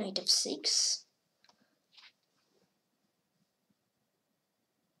interesting. Knight of 6.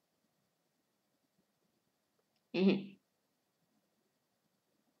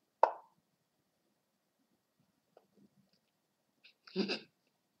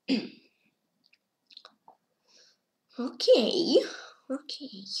 Okay.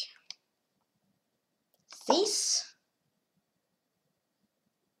 Okay. This.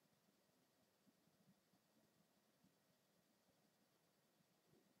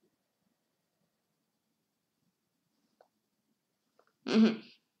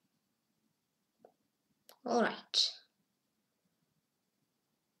 All right.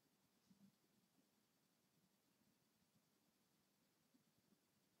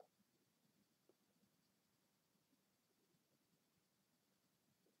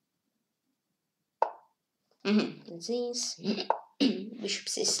 This. Bishop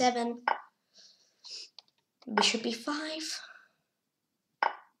c7. Bishop e5.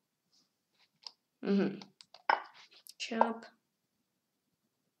 Chop.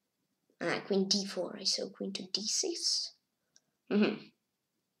 Queen d4. I saw queen to d6.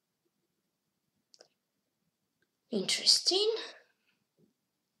 Interesting.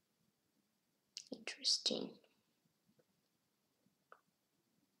 Interesting.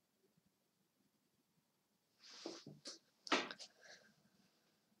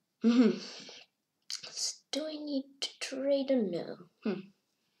 Do I need to trade or no?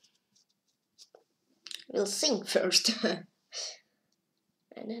 We'll think first.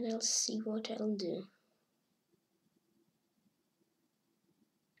 And then I'll see what I'll do.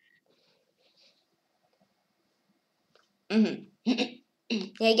 Yeah,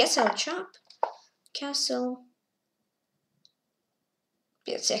 I guess I'll chop. Castle.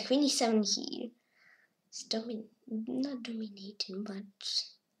 Yes, yeah, queen e7 here. It's not dominating, but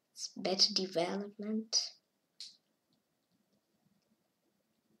it's better development.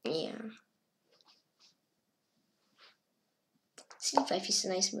 Yeah. c5 is a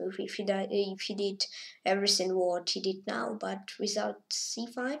nice move if he did everything what he did now, but without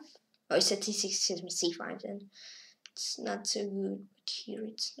c5. Oh, it's at c6, excuse me, c5 then. It's not so good, but here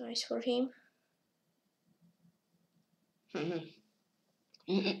it's nice for him.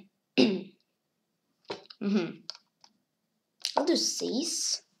 I'll do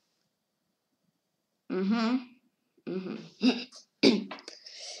this.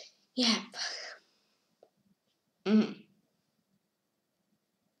 Yep.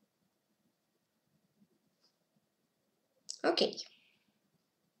 Okay.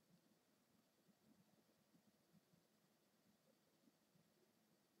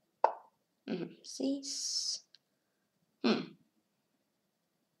 This.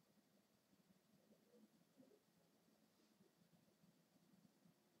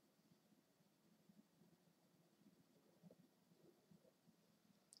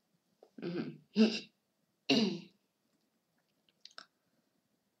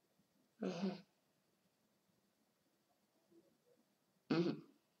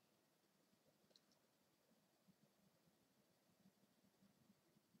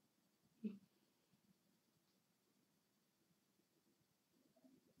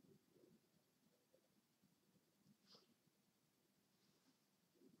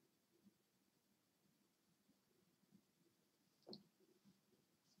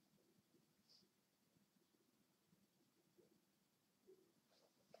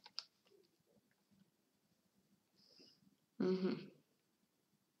 Mm-hmm.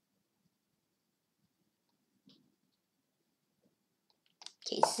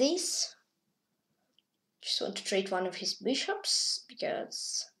 Okay, this. Just want to trade one of his bishops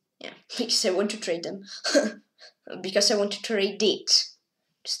because, yeah, because I want to trade them. Because I want to trade it.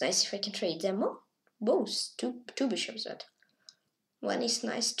 It's nice if I can trade them. Oh, both two bishops, but one is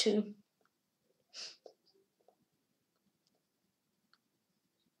nice too.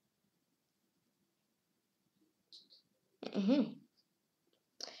 Mm-hmm.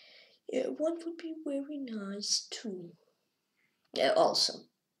 Yeah, one would be very nice too. Yeah, also,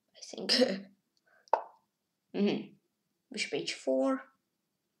 I think. Mm-hmm. Bishop h4.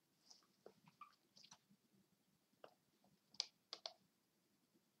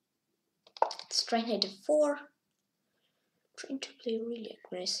 Let's try knight f4. Trying to play really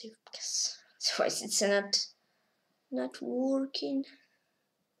aggressive because otherwise it's not working.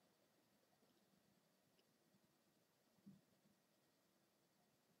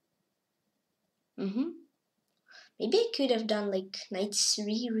 Mm-hmm. Maybe I could have done like knight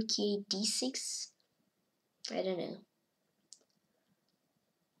 3, rook e8, d6. I don't know.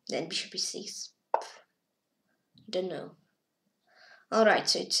 Then bishop e6. Don't know. Alright,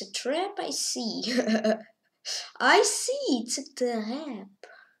 so it's a trap, I see. I see, it's a trap.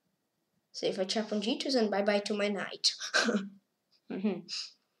 So if I chop on g2, then bye-bye to my knight. Mm-hmm.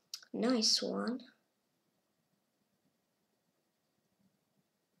 Nice one.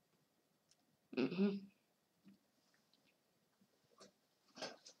 Mm-hmm.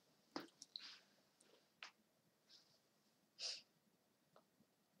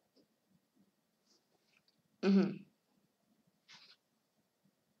 Mm-hmm.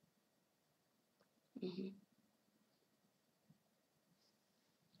 Mm-hmm.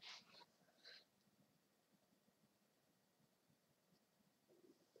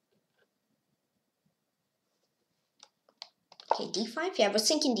 Okay, d5. Yeah, I was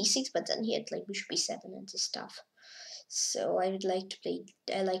thinking d6, but then he had like bishop e7 and this stuff. So I would like to play.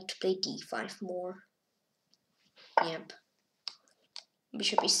 I like to play d5 more. Yep.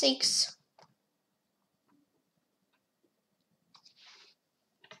 Bishop e6.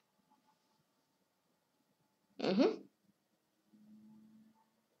 Mm-hmm.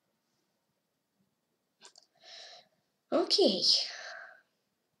 Okay.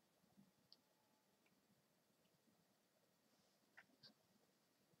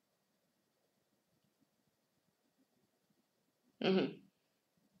 Mm-hmm.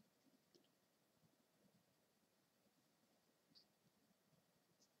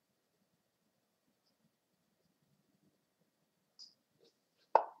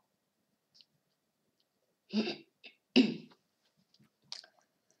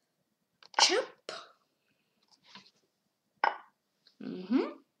 Chop. Mm-hmm.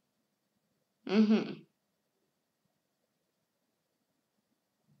 Mm-hmm.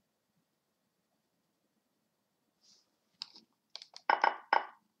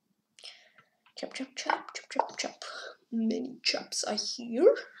 Chop, chop, chop, chop, chop, chop. Many chops are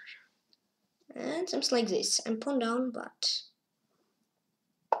here. And something like this. I'm pawn down, but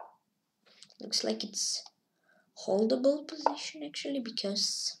looks like it's holdable position actually,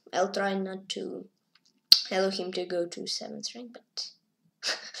 because I'll try not to allow him to go to 7th rank, but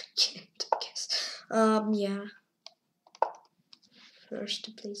can't, I guess. Yeah. First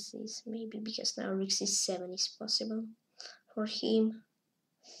to place this, maybe, because now rook c7 is possible for him.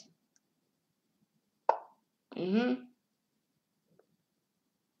 Mm-hmm.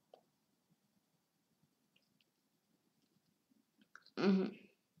 Mm-hmm.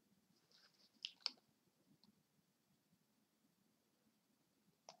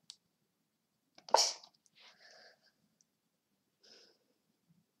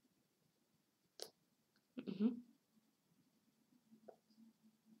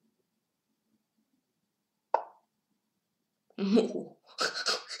 Mm-hmm.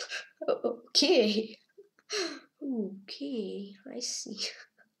 Okay. Okay, I see.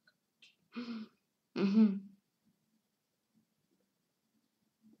 Mm-hmm.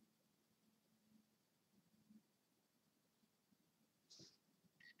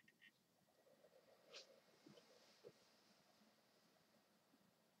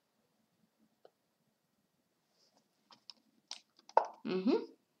 Mm-hmm.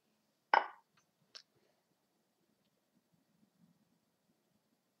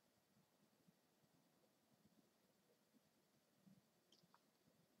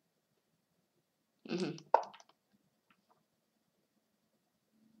 Mm-hmm.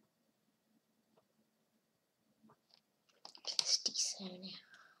 It's d7.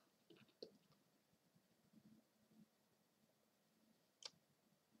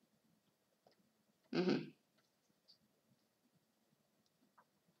 Mm-hmm.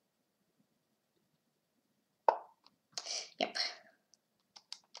 Yep.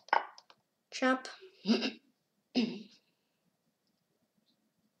 Chop.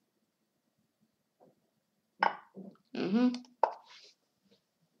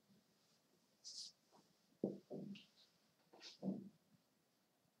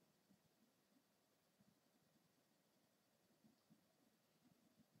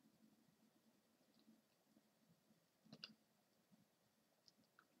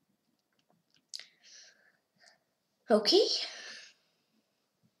 Okay.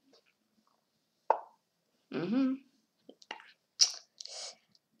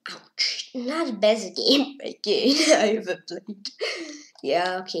 Ouch. Not the best game again I ever played.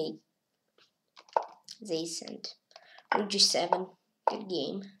 Yeah, okay. This and Rook G7. Good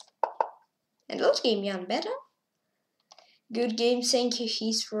game. And what game, YoungBeta? Good game, thank you.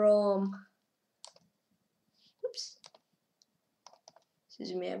 He's from... Oops.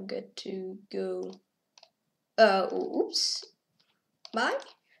 Excuse me, I've got to go... oops. Bye.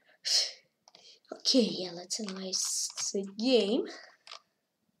 Okay, yeah, let's analyze the game.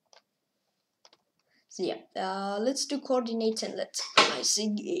 So yeah, let's do coordinates and let's analyze the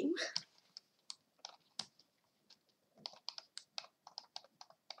game.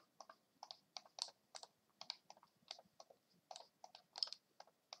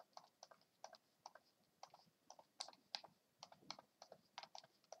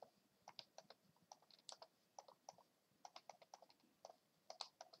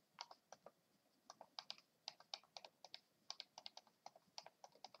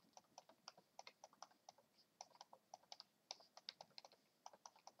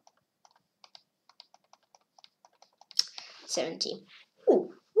 $17.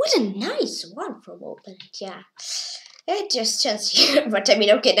 Ooh, what a nice one from opponent, yeah. It just chance here, but I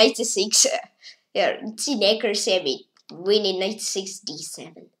mean, okay, knight to6. Yeah, it's in accuracy, I mean, winning knight 6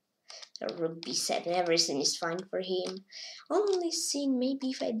 d7. Or rook b7, everything is fine for him. Only scene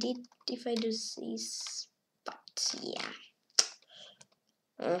maybe if I do this, but yeah.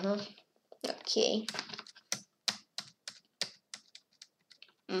 Okay.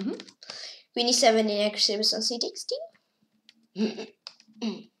 Queen e7 in accuracy was on c takes d.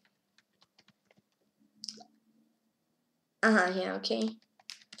 Yeah, okay.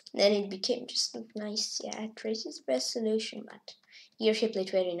 Then it became just not nice. Yeah, trace is the best solution, but here she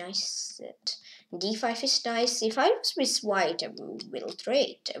played very nice. That d5 is nice. If I was with white, I will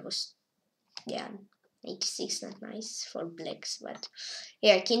trade. I was, yeah, 86 not nice for blacks, but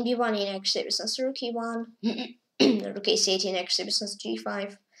yeah, king b1 in accuracy was rook e1, rook a8 in accuracy was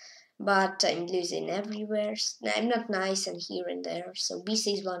g5. But I'm losing everywhere. I'm not nice and here and there. So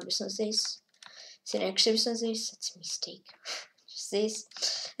b6 1 versus this. So actually versus this. It's a mistake. Just this.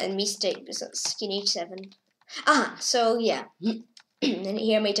 And mistake versus king h7. So yeah. And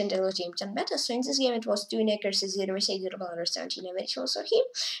here mate and team better. So in this game it was 2 in accuracy, 0 mistake, 0 ball 17 average was for him.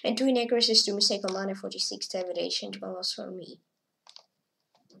 And 2 in accuracy, 2 mistake on line 46 average and 1 was for me.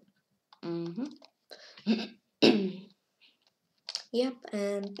 Yep,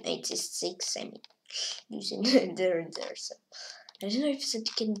 and 86, I mean, using there and there, so I don't know if it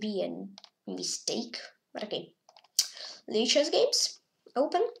can be a mistake, but okay. Lichess games,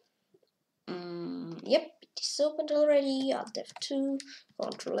 open. Yep, it is opened already. Alt F2,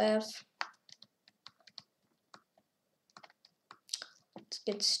 Ctrl F. Let's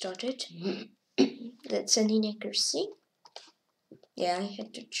get started. That's an inaccuracy. Yeah, I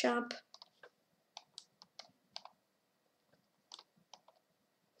had to chop.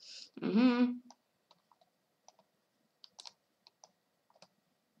 And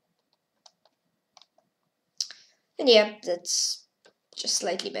yeah, that's just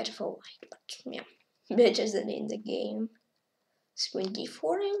slightly better for white, but yeah, better than in the game. So queen d4,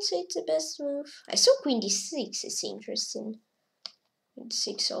 I would say it's the best move. I saw queen d6 is interesting. Queen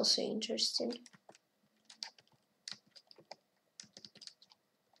d6 also interesting.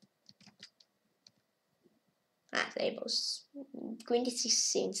 They both. Queen d6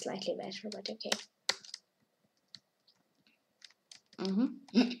 seems slightly better, but okay.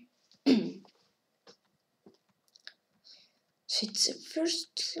 So it's the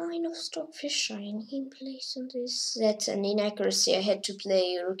first line of stockfish shine in place on this. That's an inaccuracy. I had to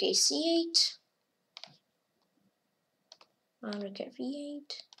play rook a c8. Rook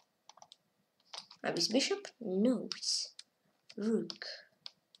f8. With bishop? No, it's rook.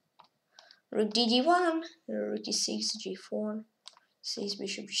 Rook dd1. Rook e6, g4. Says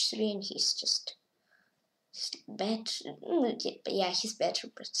bishop g3, and he's just better. Yeah, he's better,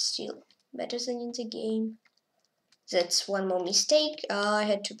 but still better than in the game. That's one more mistake. I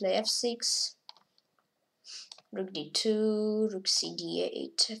had to play f6, rook d2, rook c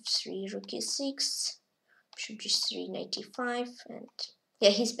d8, f3, rook e6, should be 395, and yeah,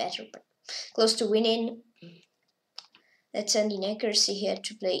 he's better, but close to winning. That's an inaccuracy. He had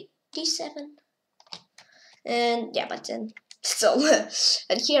to play d7, and yeah, but then still.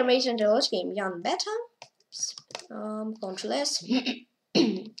 And here made in the last game, YoungBeta. Control S.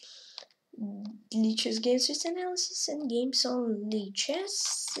 Lichess games with analysis and games on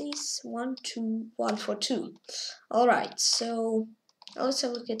Lichess is 1 for 2. Alright, so let's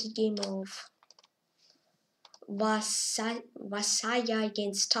have a look at the game of Vasaya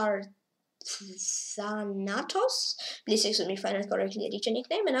against Tarzanatos. Please excuse me if I not correctly reach a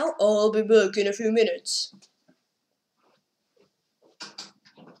nickname, and now I'll be back in a few minutes.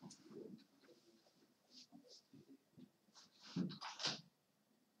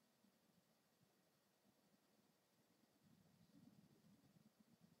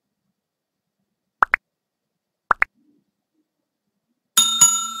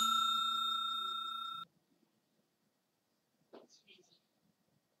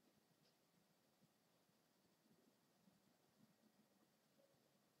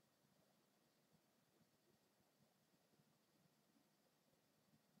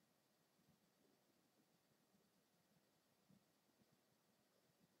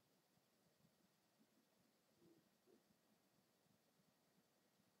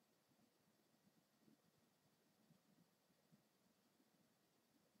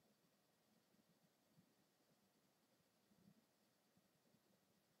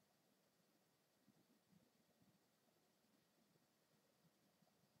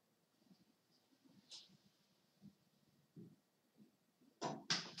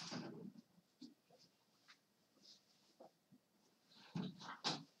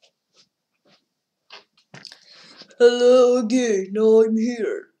 Hello again, I'm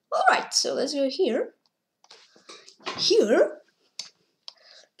here. Alright, so let's go here. Here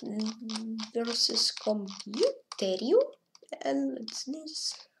versus Computerio. And what's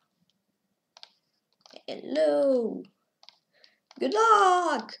this? Hello. Good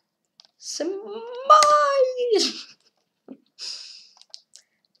luck. Smile.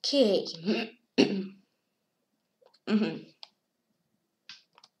 Okay.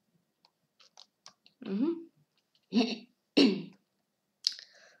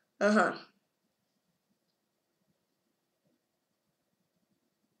 Uh-huh.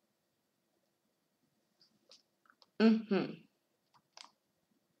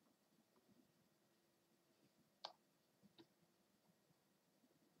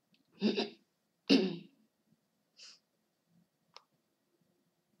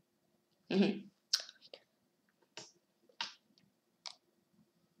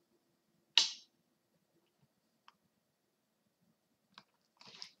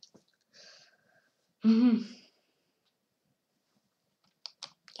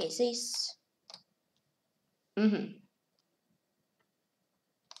 Okay, this.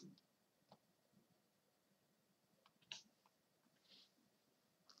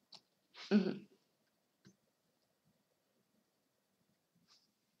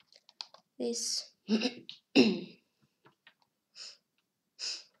 This.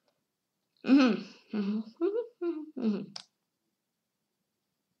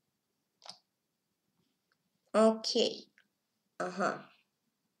 Okay. Uh-huh.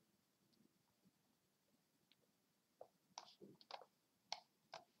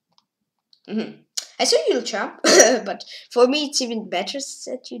 I saw you'll chop, but for me it's even better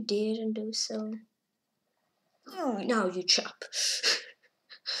that you didn't do so. Oh, now you chop.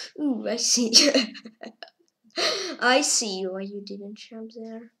 Ooh, I see. I see why you didn't chop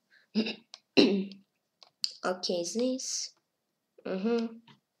there. Okay, this.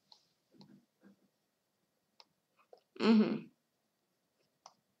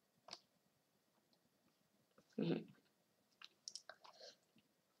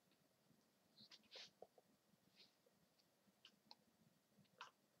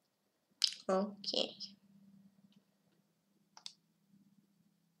 Okay.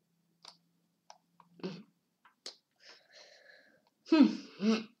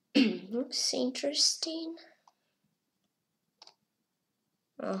 Looks interesting.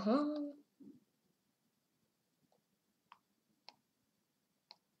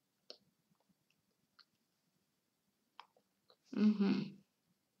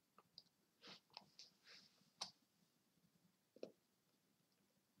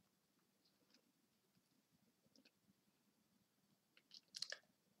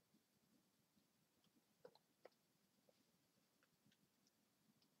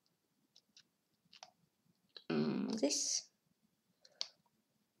 This.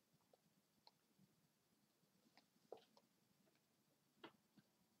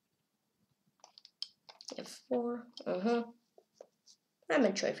 F4. I'm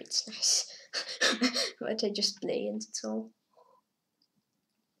not sure if it's nice, but I just play and it's all.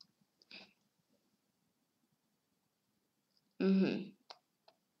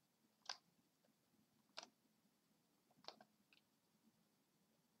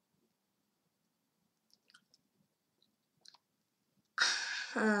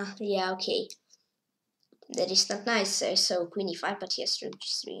 Yeah, okay. That is not nice. So queen e5, but he has rook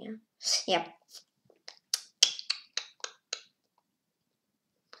g3. Yeah.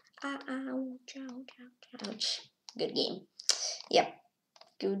 Ouch, ouch, ouch, ouch. Good game. Yep.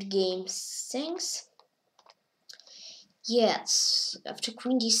 Good game. Thanks. Yes. After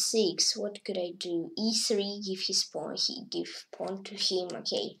queen d6, what could I do? e3, give his pawn. He give pawn to him.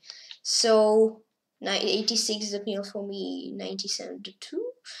 Okay. So 86 is a meal for me. 97 to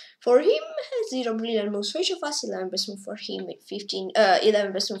 2. For him, 0 brilliant moves for each of us, 11 best move for him, 15,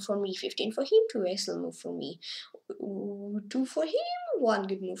 11 best move for me, 15 for him, 2 excellent move for me, 2 for him, 1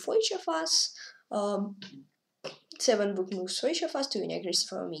 good move for each of us, 7 book moves for each of us, 2 inaccuracies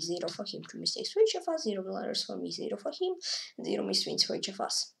for me, 0 for him, 2 mistakes for each of us, 0 blunders for me, 0 for him, 0 miswins for each of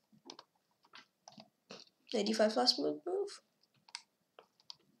us. 85 last move.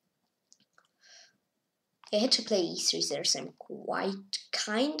 I had to play e3 there, so I'm quite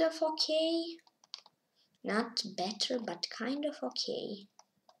kind of okay. Not better, but kind of okay.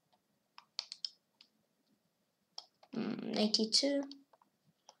 92.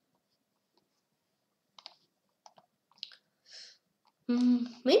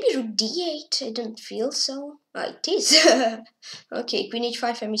 Maybe rook d8. I don't feel so. It is. Okay, queen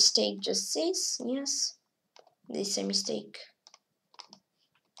h5, a mistake. Just this. Yes. This is a mistake.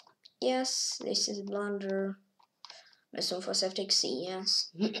 Yes. This is a blunder. Best move for f takes c.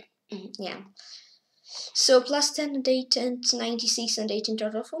 Yes. Yeah. So plus 10 and 8 and 96 and 8 in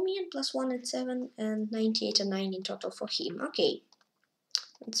total for me, and plus 1 and 7 and 98 and 9 in total for him. Okay.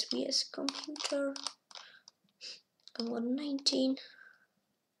 Let's be as computer. 119.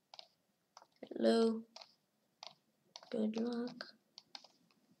 Hello. Good luck.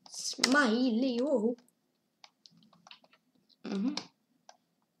 Smiley. Oh.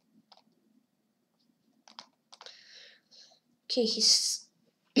 Okay, he's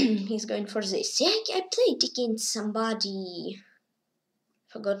he's going for this. Yeah, I played against somebody.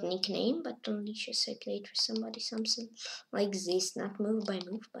 Forgot nickname, but on Lichess I played with somebody something like this, not move by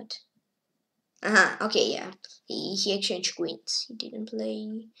move, but okay, yeah. He exchanged queens. He didn't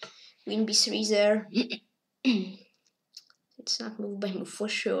play queen b3 there. It's not move by move for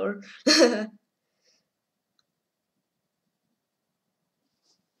sure.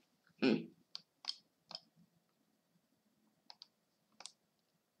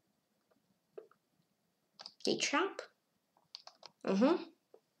 Okay, trap.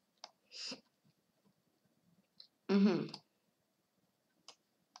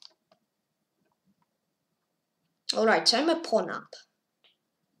 Alright, so I'm a pawn up.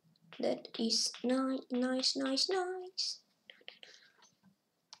 That is nice.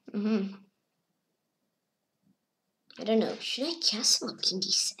 I don't know, should I castle king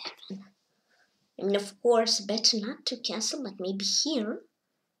d7? I mean, of course, better not to castle, but maybe here.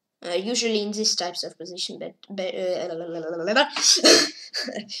 Usually in these types of position,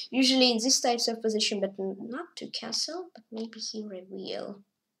 usually in these types of position, but not to castle. But maybe here I will.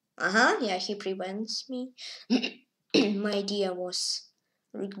 Yeah, he prevents me. My idea was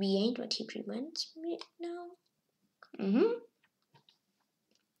rook b8, but he prevents me now.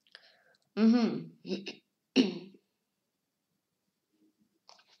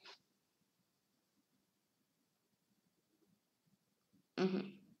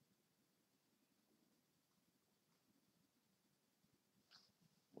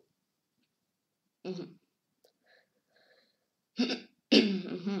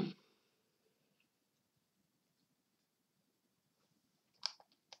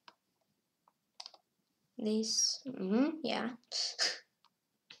 This, yeah.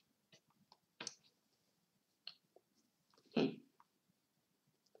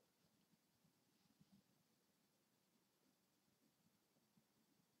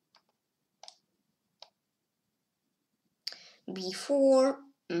 B4.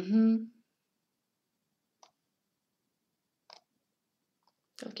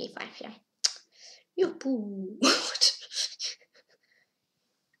 Okay, 5, yeah. Yuppie. What?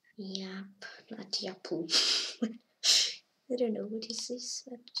 Yep, not Yapu. I don't know what is this,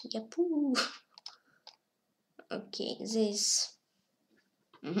 but Yapu. Okay, this.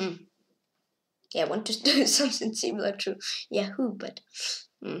 Yeah, I want to do something similar to Yahoo, but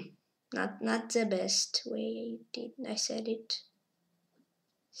not the best way I said it.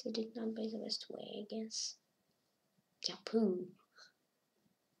 So did not by the best way, I guess. Japoo.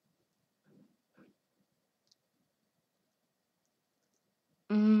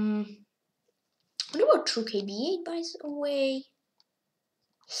 What about True KB8 by the way?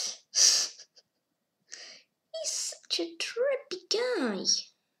 He's such a trippy guy.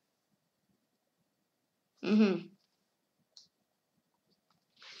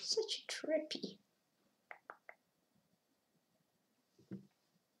 Such a trippy.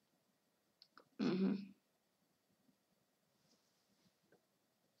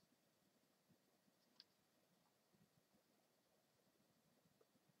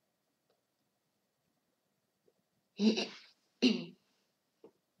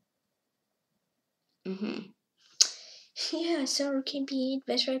 Yeah, so can be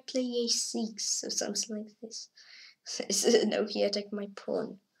better I play a6 or something like this. No, he attacked my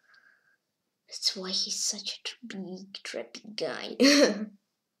pawn. That's why he's such a big, trappy guy.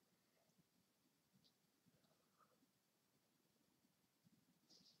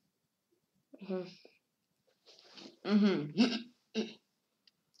 What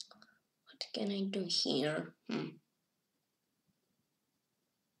can I do here?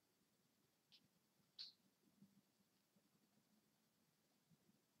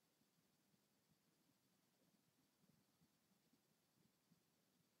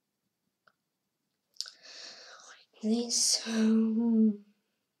 This.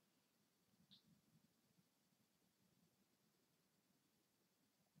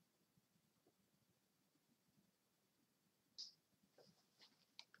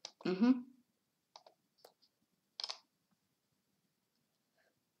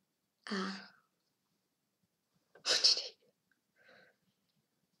 Ah. What did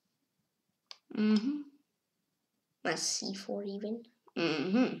I? That's c4 even.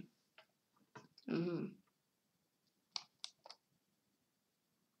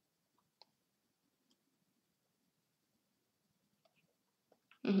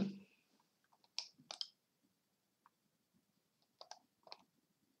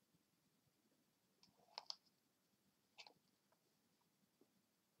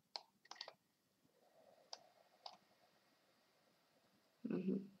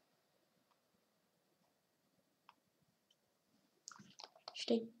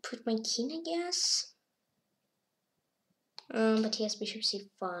 Should I put my king, I guess? But he has bishop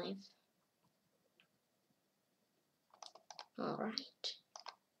c5. Alright.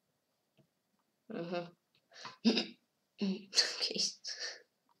 Okay.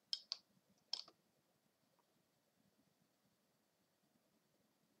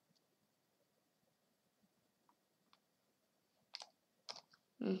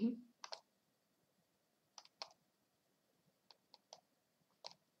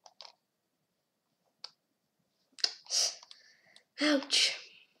 Ouch.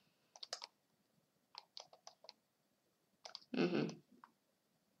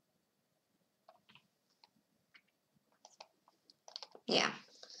 Yeah.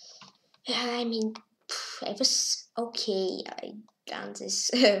 I mean, I was okay. I done this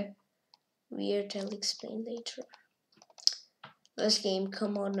weird. I'll explain later. Last game,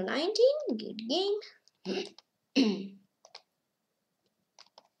 come on, 19. Good game.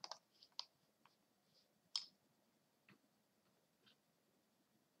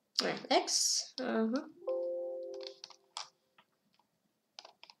 X.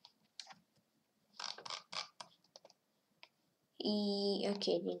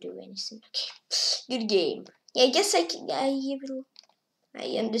 Okay, didn't do anything. Okay, good game. Yeah, I guess I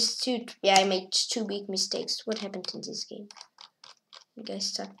understood. Yeah, I made 2 big mistakes. What happened in this game? You guys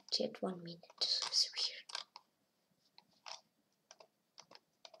started at 1 minute. It's weird.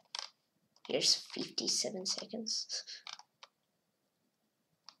 Here's 57 seconds.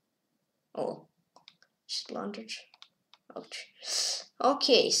 Oh, just blundered. Ouch.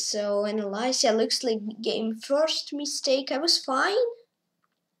 Okay, so analyze. Yeah, looks like game first mistake. I was fine.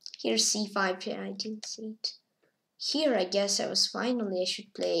 Here's c5. Yeah, I didn't see it. Here, I guess I was fine. Only I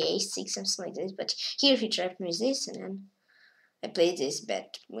should play a6, something like this. But here he trapped me with this, and then I played this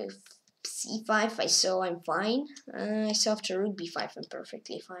bet with c5. I saw I'm fine. I saw after rook b5 I'm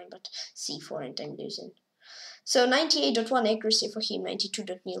perfectly fine, but c4 and I'm losing. So 98.1 accuracy for him,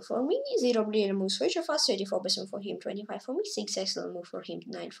 92.0 for me, 0 brilliant moves for each of us, 34% for him, 25 for me, 6 excellent move for him,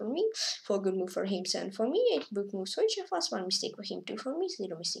 9 for me, 4 good move for him, 7 for me, 8 book moves for each of us, 1 mistake for him, 2 for me,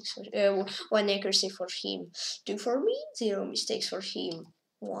 0 mistakes for 1 accuracy for him, 2 for me, 0 mistakes for him,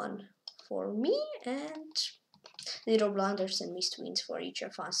 1 for me, and 0 blunders and missed wins for each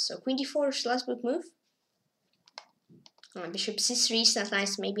of us. So queen d4 last book move. Bishop c3 is not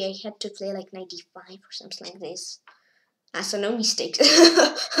nice. Maybe I had to play like 95 or something like this. Ah, so no mistakes.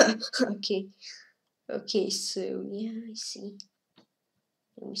 Okay. Okay, so yeah, I see.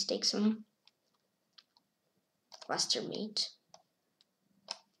 No mistakes. Faster mate.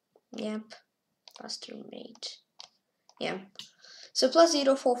 Yep. Faster mate. Yep. So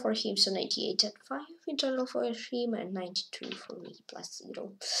 +0 for him, so 98 at 5 internal for him and 92 for me,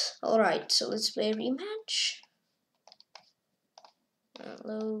 +0. Alright, so let's play a rematch.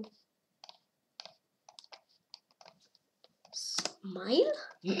 Hello. Smile?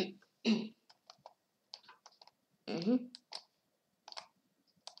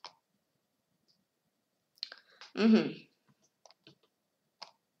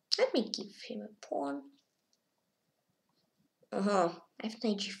 Let me give him a pawn.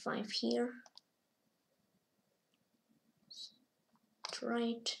 F9 g5 here.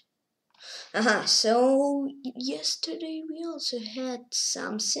 Right. So yesterday we also had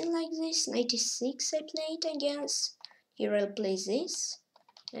something like this. 96 I played, I guess. Here I'll play this.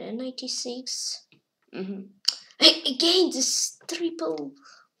 And 96. Again, this triple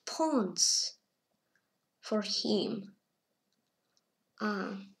pawns for him.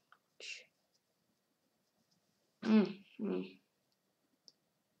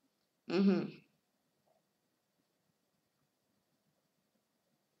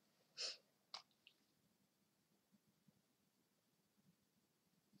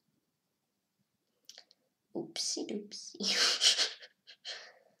 Oopsie doopsie.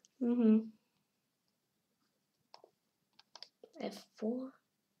 F4.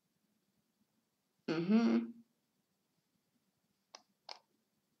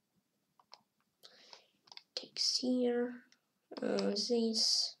 Takes here.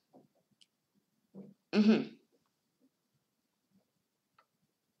 This.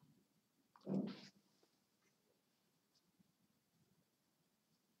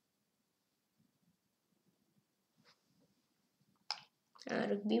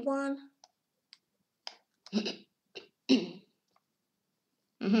 Rook b1.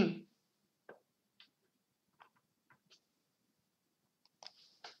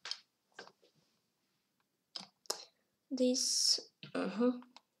 This.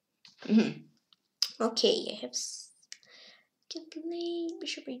 Okay, I have to play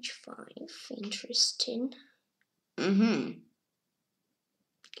bishop h5. Interesting. Can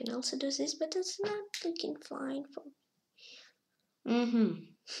also do this, but it's not looking fine for. Can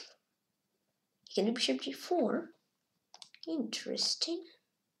do bishop g4. Interesting.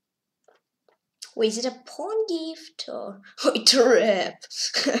 Wait, is it a pawn gift or a trap?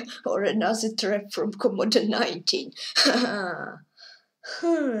 Or another trap from Commodore 19? I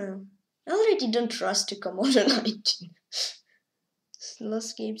already don't trust the Commodore 19.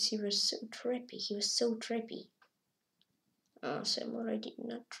 Last games he was so trappy. So I'm already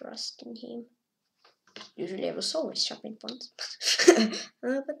not trusting him. Usually I was always shopping pawns.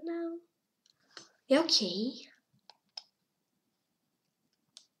 But now. Yeah, okay.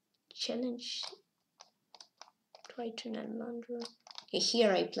 Challenge. Try to non-lander. Okay,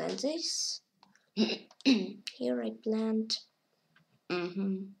 here I plant this. Here I plant.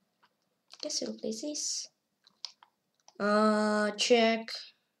 Guess I'll play this. Check.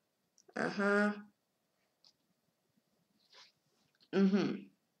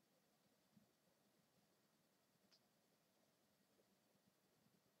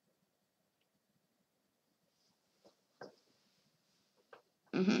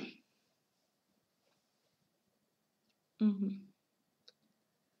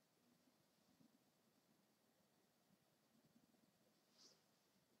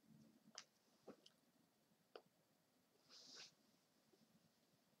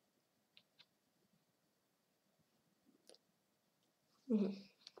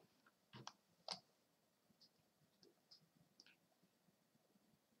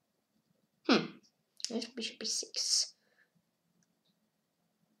 There's bishop b6.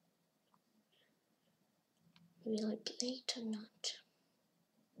 Will I play it or not?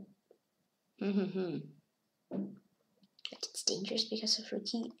 But it's dangerous because of rook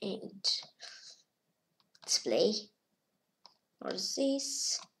e8. Let's play. Or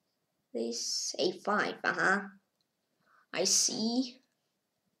this. This. a5. I see.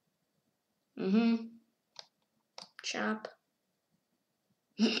 Chop.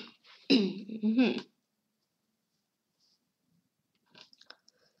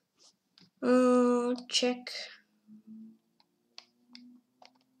 Check.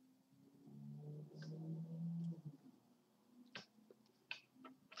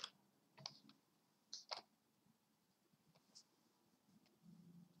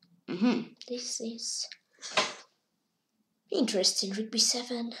 This is interesting. Rook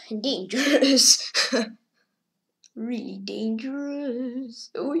b7 and dangerous. Really dangerous.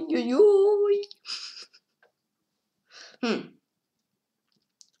 Oi, oi, oi. I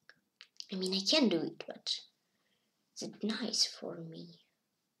mean, I can do it, but is it nice for me?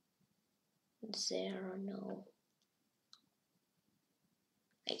 There or no?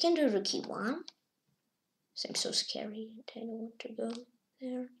 I can do rook e1. So I'm so scary. I don't want to go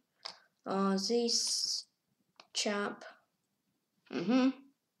there. This chap.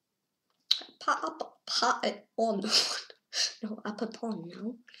 On. No, up a pawn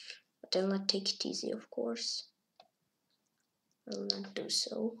now. But I'll not take it easy, of course. I will not do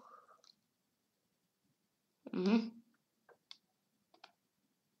so.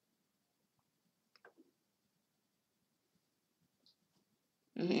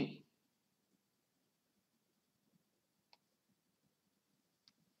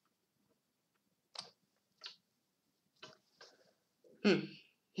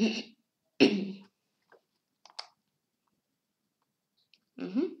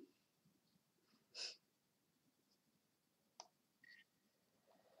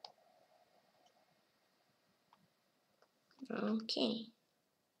 Okay.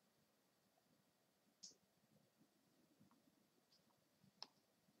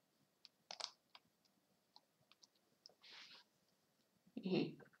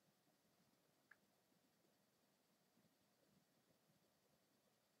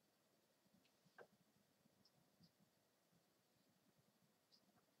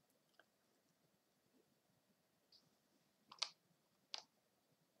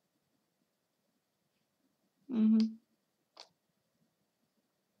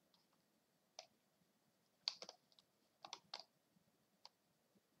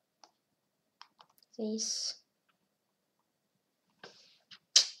 This.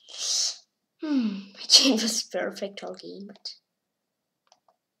 My game was perfect all game, but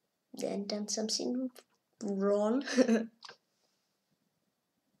then done something wrong.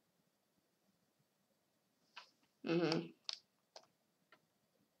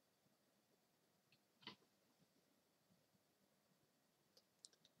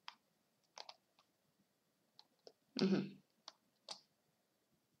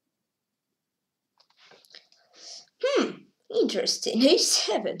 Interesting.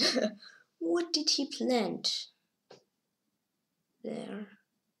 A7. What did he plant there?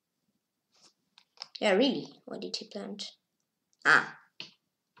 Yeah, really. What did he plant? Ah.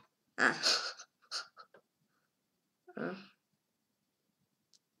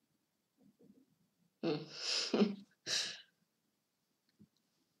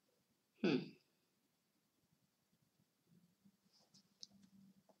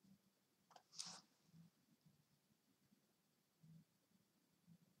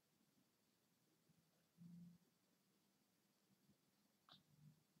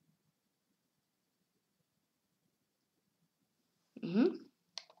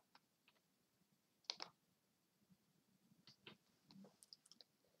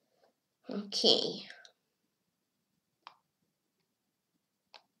 Okay.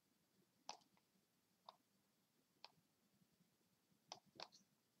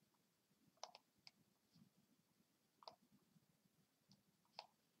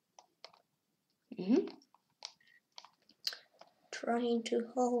 Trying to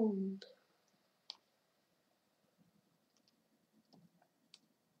hold.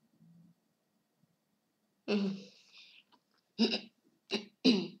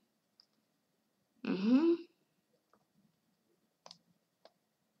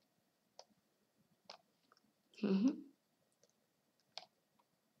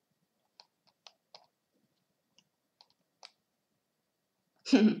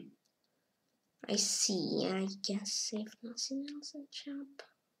 I see. I guess if nothing else, I'll jump.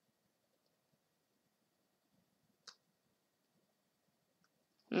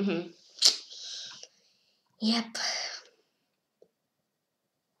 Yep.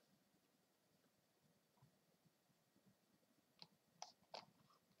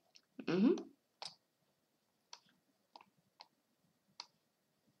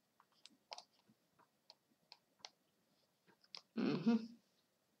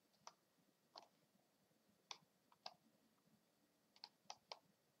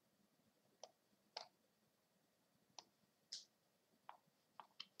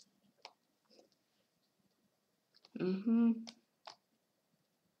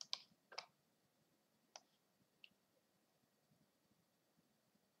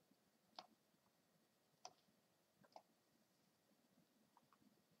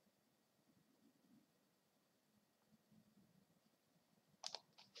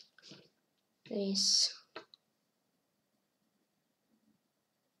 This.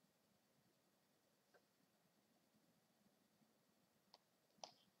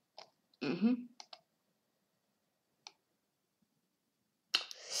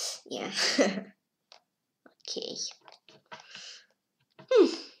 Yeah. Okay.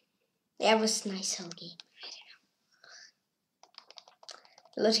 That was nice whole game.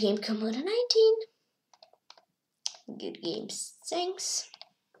 A lot of game Commodore 19. Good games. Thanks.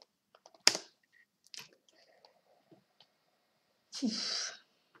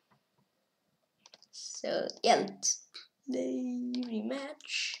 So yeah, let's play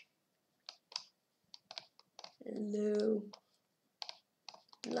rematch. Hello.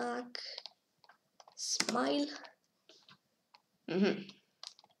 Luck. Smile. Okay,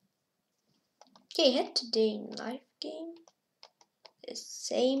 head today in live game. The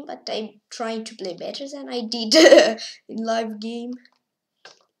same, but I'm trying to play better than I did in live game.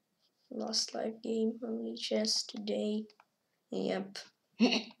 Last live game on Lichess today. Yep.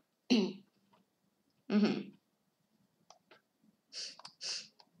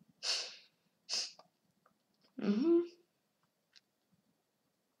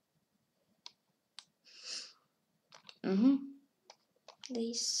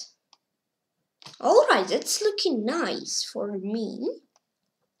 This. Alright, that's looking nice for me.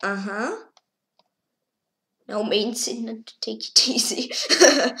 Now means not to take it easy.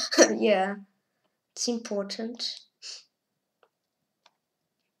 Yeah, it's important.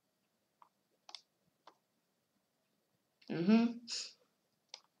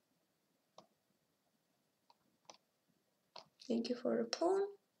 Thank you for the pawn.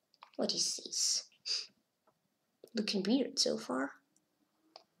 What is this? Looking weird so far.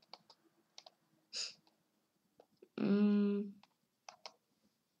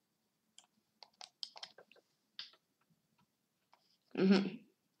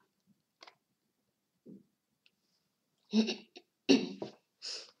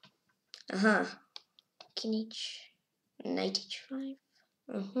 King h, knight h5.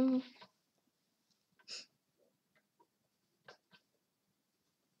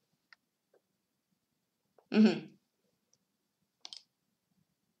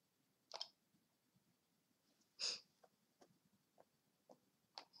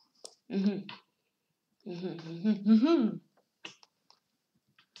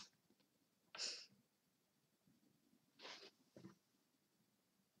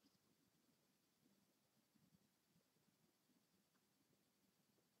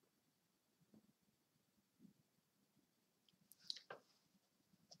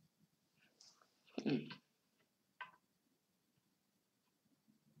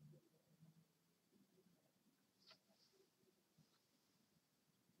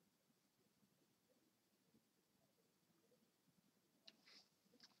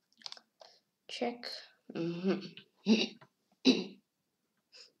 Check.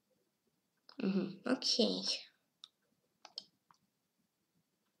 Okay.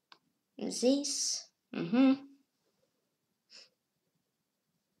 This.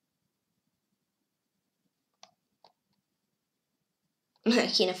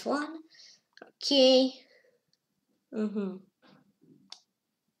 King f1. Okay.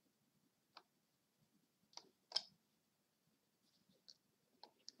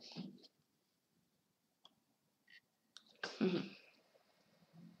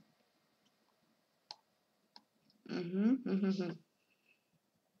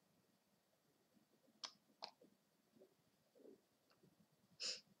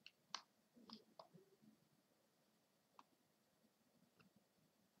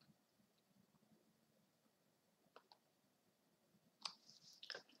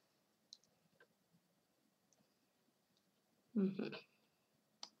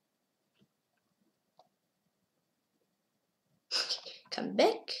 Come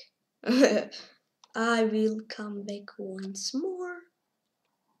back. I will come back once more.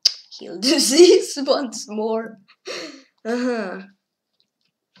 He'll do this once more.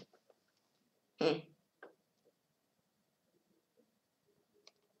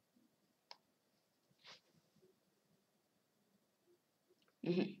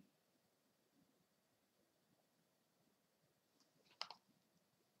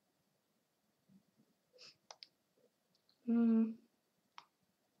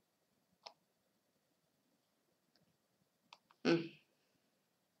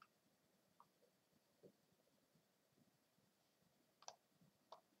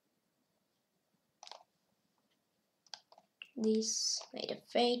 This knight of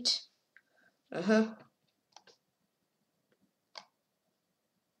fate.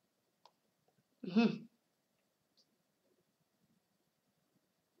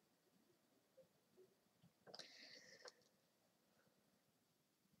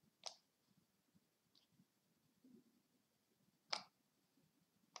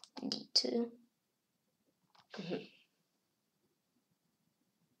 Indeed. 2.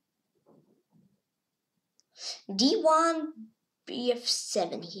 D1,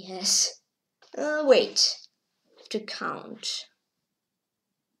 bf7 he has. Wait. To count.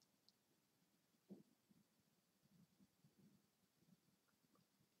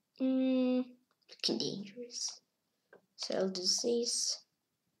 Looking dangerous. So I'll do this.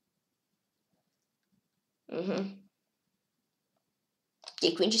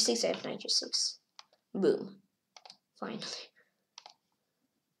 Take queen g6, I have knight g6. Boom. Finally.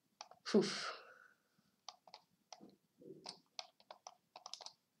 Whew.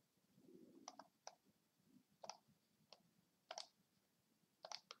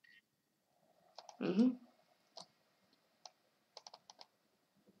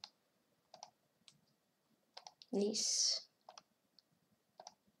 This.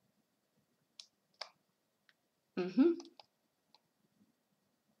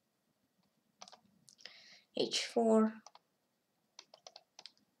 H4.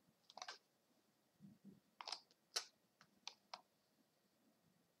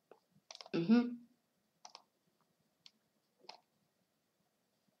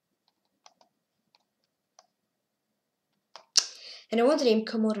 And I wanted him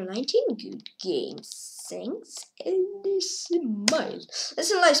Komodo 19. Good game. Thanks. And a smile.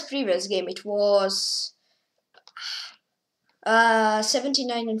 That's a nice previous game. It was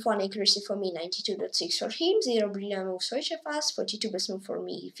 79 and 1 accuracy for me, 92.6 for him, 0 brilliant moves for each of us, 42 best move for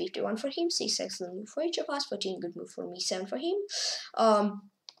me, 51 for him, 6 excellent move for each of us, 14 good move for me, 7 for him,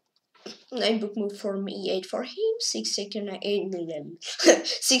 9 book move for me, 8 for him, 6 16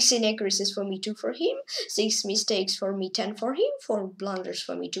 accuracies for me, 2 for him, 6 mistakes for me, 10 for him, 4 blunders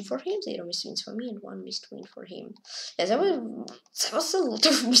for me, 2 for him, 0 missed wins for me, and 1 missed win for him. Yes, that was a lot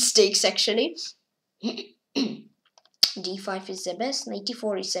of mistakes actually. D5 is the best,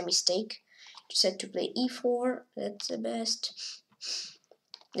 94 is a mistake. Set to play E4, that's the best.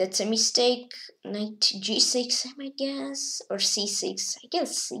 That's a mistake. Knight G6, I might guess, or C6. I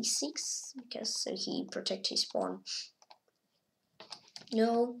guess C6 because he protects his pawn.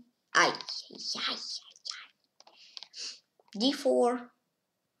 No, D4.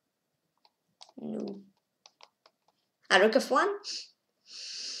 No. Rook F1.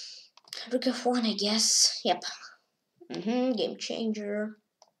 Rook F1, I guess. Yep. Game changer.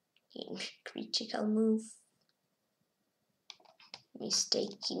 Game critical move.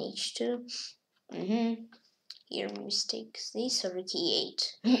 Mistake in H2. Here mistakes this or Rook E8.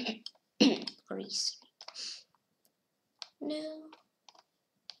 Or E3. No.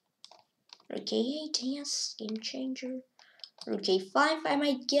 Rook A8, yes. Game changer. Rook A5, I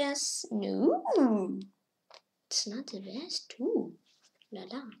might guess. No. It's not the best. Ooh. La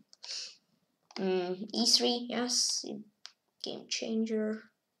la. E3, yes. Game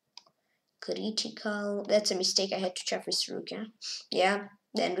changer. Critical. That's a mistake. I had to check with Rook, yeah? Yeah.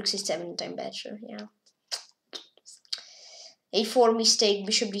 Then Rook C7 time better, yeah. A4 mistake,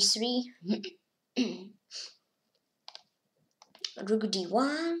 Bishop D3. Rook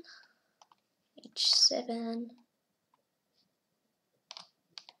D1. H7.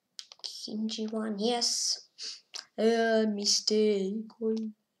 King G1, yes. Mistake.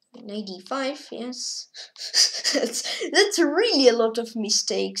 Knight D5, yes. that's really a lot of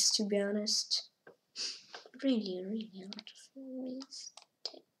mistakes, to be honest. Really a lot of mistakes.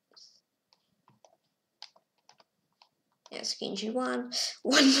 Yes, King G1.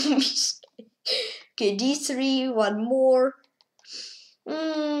 One more mistake. Okay, D3, one more.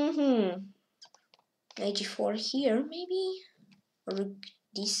 Knight G4 here, maybe? Or Rook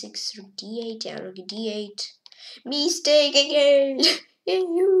D6, Rook D8, yeah, Rook D8. Mistake again!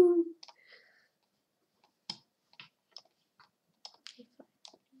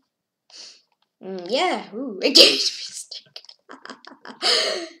 Yeah, again mistake.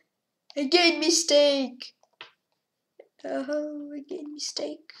 Again mistake. Again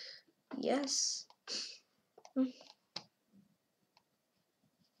mistake. Yes.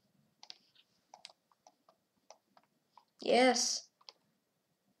 Yes.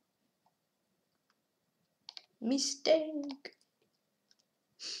 Mistake.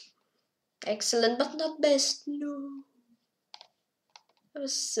 Excellent, but not best. No. That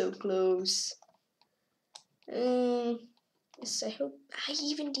was so close. Yes, I hope. I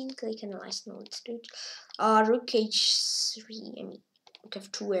even didn't click analyze. No, let's do it. Rook H3. I mean, Rook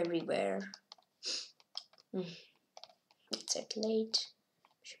F2 everywhere. It's at late.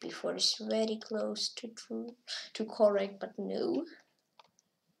 Bishop B4 is very close to true, to correct, but no.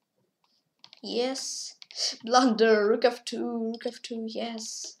 Yes. Blunder. Rook F2. Rook F2.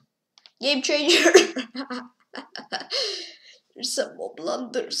 Yes. Game changer. There's some more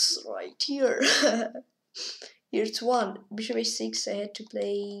blunders right here. Here's one. Bishop h6. I had to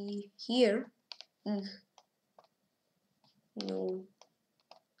play here. No.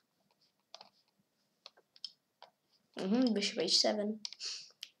 Bishop h7.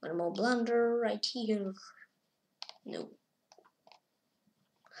 One more blunder right here. No.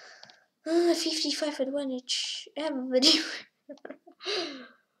 55 advantage. Everybody.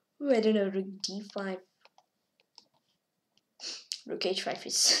 I don't know. Rook d5. Rook h5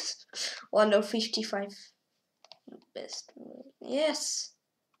 is 1/55. Best. Yes.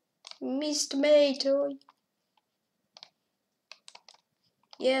 Missed mate. Oh.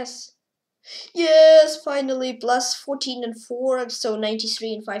 Yes. Yes, finally, plus 14 and 4, so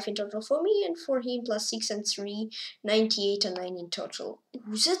 93 and 5 in total for me, and for him plus 6 and 3, 98 and 9 in total.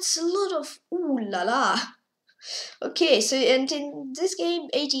 Ooh, that's a lot of ooh la la. Okay, so and in this game,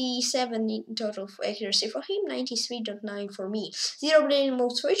 87 in total for accuracy for him, 93.9 for me. 0 brilliant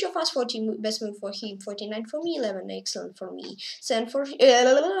moves for each of us, 40 best move for him, 49 for me, 11 excellent for me. 7 for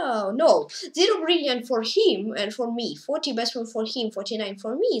no, 0 brilliant for him and for me, 40 best move for him, 49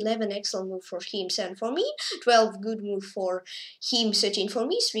 for me, 11 excellent move for him, 7 for me, 12 good move for him, 13 for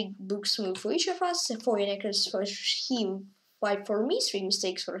me, 3 books move for each of us, 4 inaccuracies for him, 5 for me, 3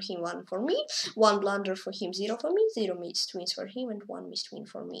 mistakes for him, 1 for me, 1 blunder for him, 0 for me, 0 missed twins for him, and 1 missed twin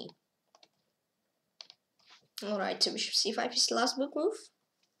for me. Alright, so bishop c5 is the last book move.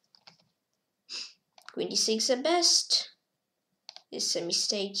 Queen d6 the best. It's a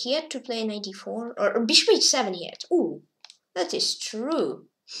mistake. He had to play 94, or bishop h7 he had. Ooh, that is true.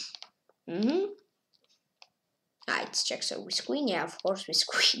 It's check, so with queen, yeah, of course with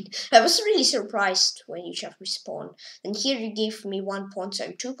queen. I was really surprised when you have respawn. And here you gave me 1 pawn, so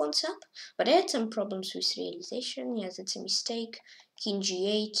I'm 2 pawns up. But I had some problems with realization. Yes, it's a mistake. King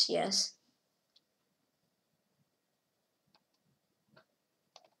g8, yes.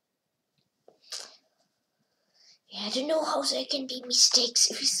 Yeah, I don't know how there can be mistakes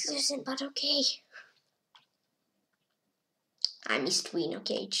if he's losing, but okay. I missed queen,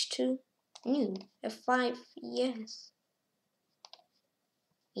 okay, h2. f5, yes.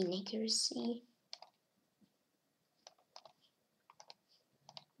 Inaccuracy.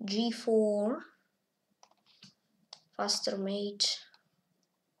 g4. Faster mate.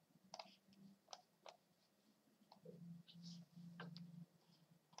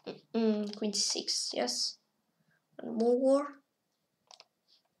 Queen c6, yes. One more.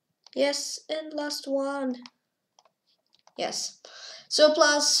 Yes, and last one. Yes. So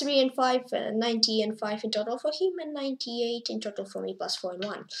plus 3 and 5, 90 and 5 in total for him, and 98 in total for me, plus 4 and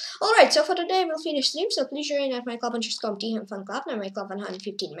 1. Alright, so for today we'll finish stream, so please join at my club on Chess.com Tykhon Fun Club, and my club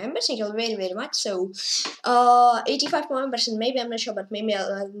 115 members. Thank you very, very much. So 85 more members, and maybe, I'm not sure, but maybe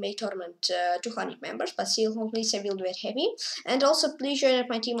I'll make tournament 200 members, but still, hopefully I will do it heavy. And also please join at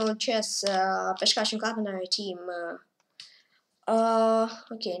my team on Chess, PeshkaCh Club, and our team,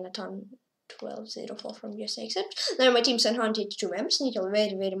 okay, Nathan 1204 from USA accept. Now my team's 182 members, need you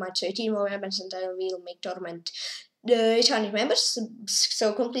very, very much. So 18 more members and I will make tournament 800 members.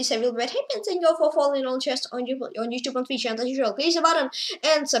 So please I will be very happy, and thank you all for following on Chess on YouTube and Twitch, and as usual, please the button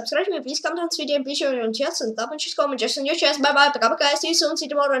and subscribe to me, please comment on this video, and please share on Chess and club and just comment just on your Chess. Bye bye, PeshkaCh, see you soon, see you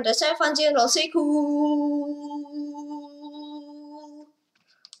tomorrow, and have fun, and I'll see you cool.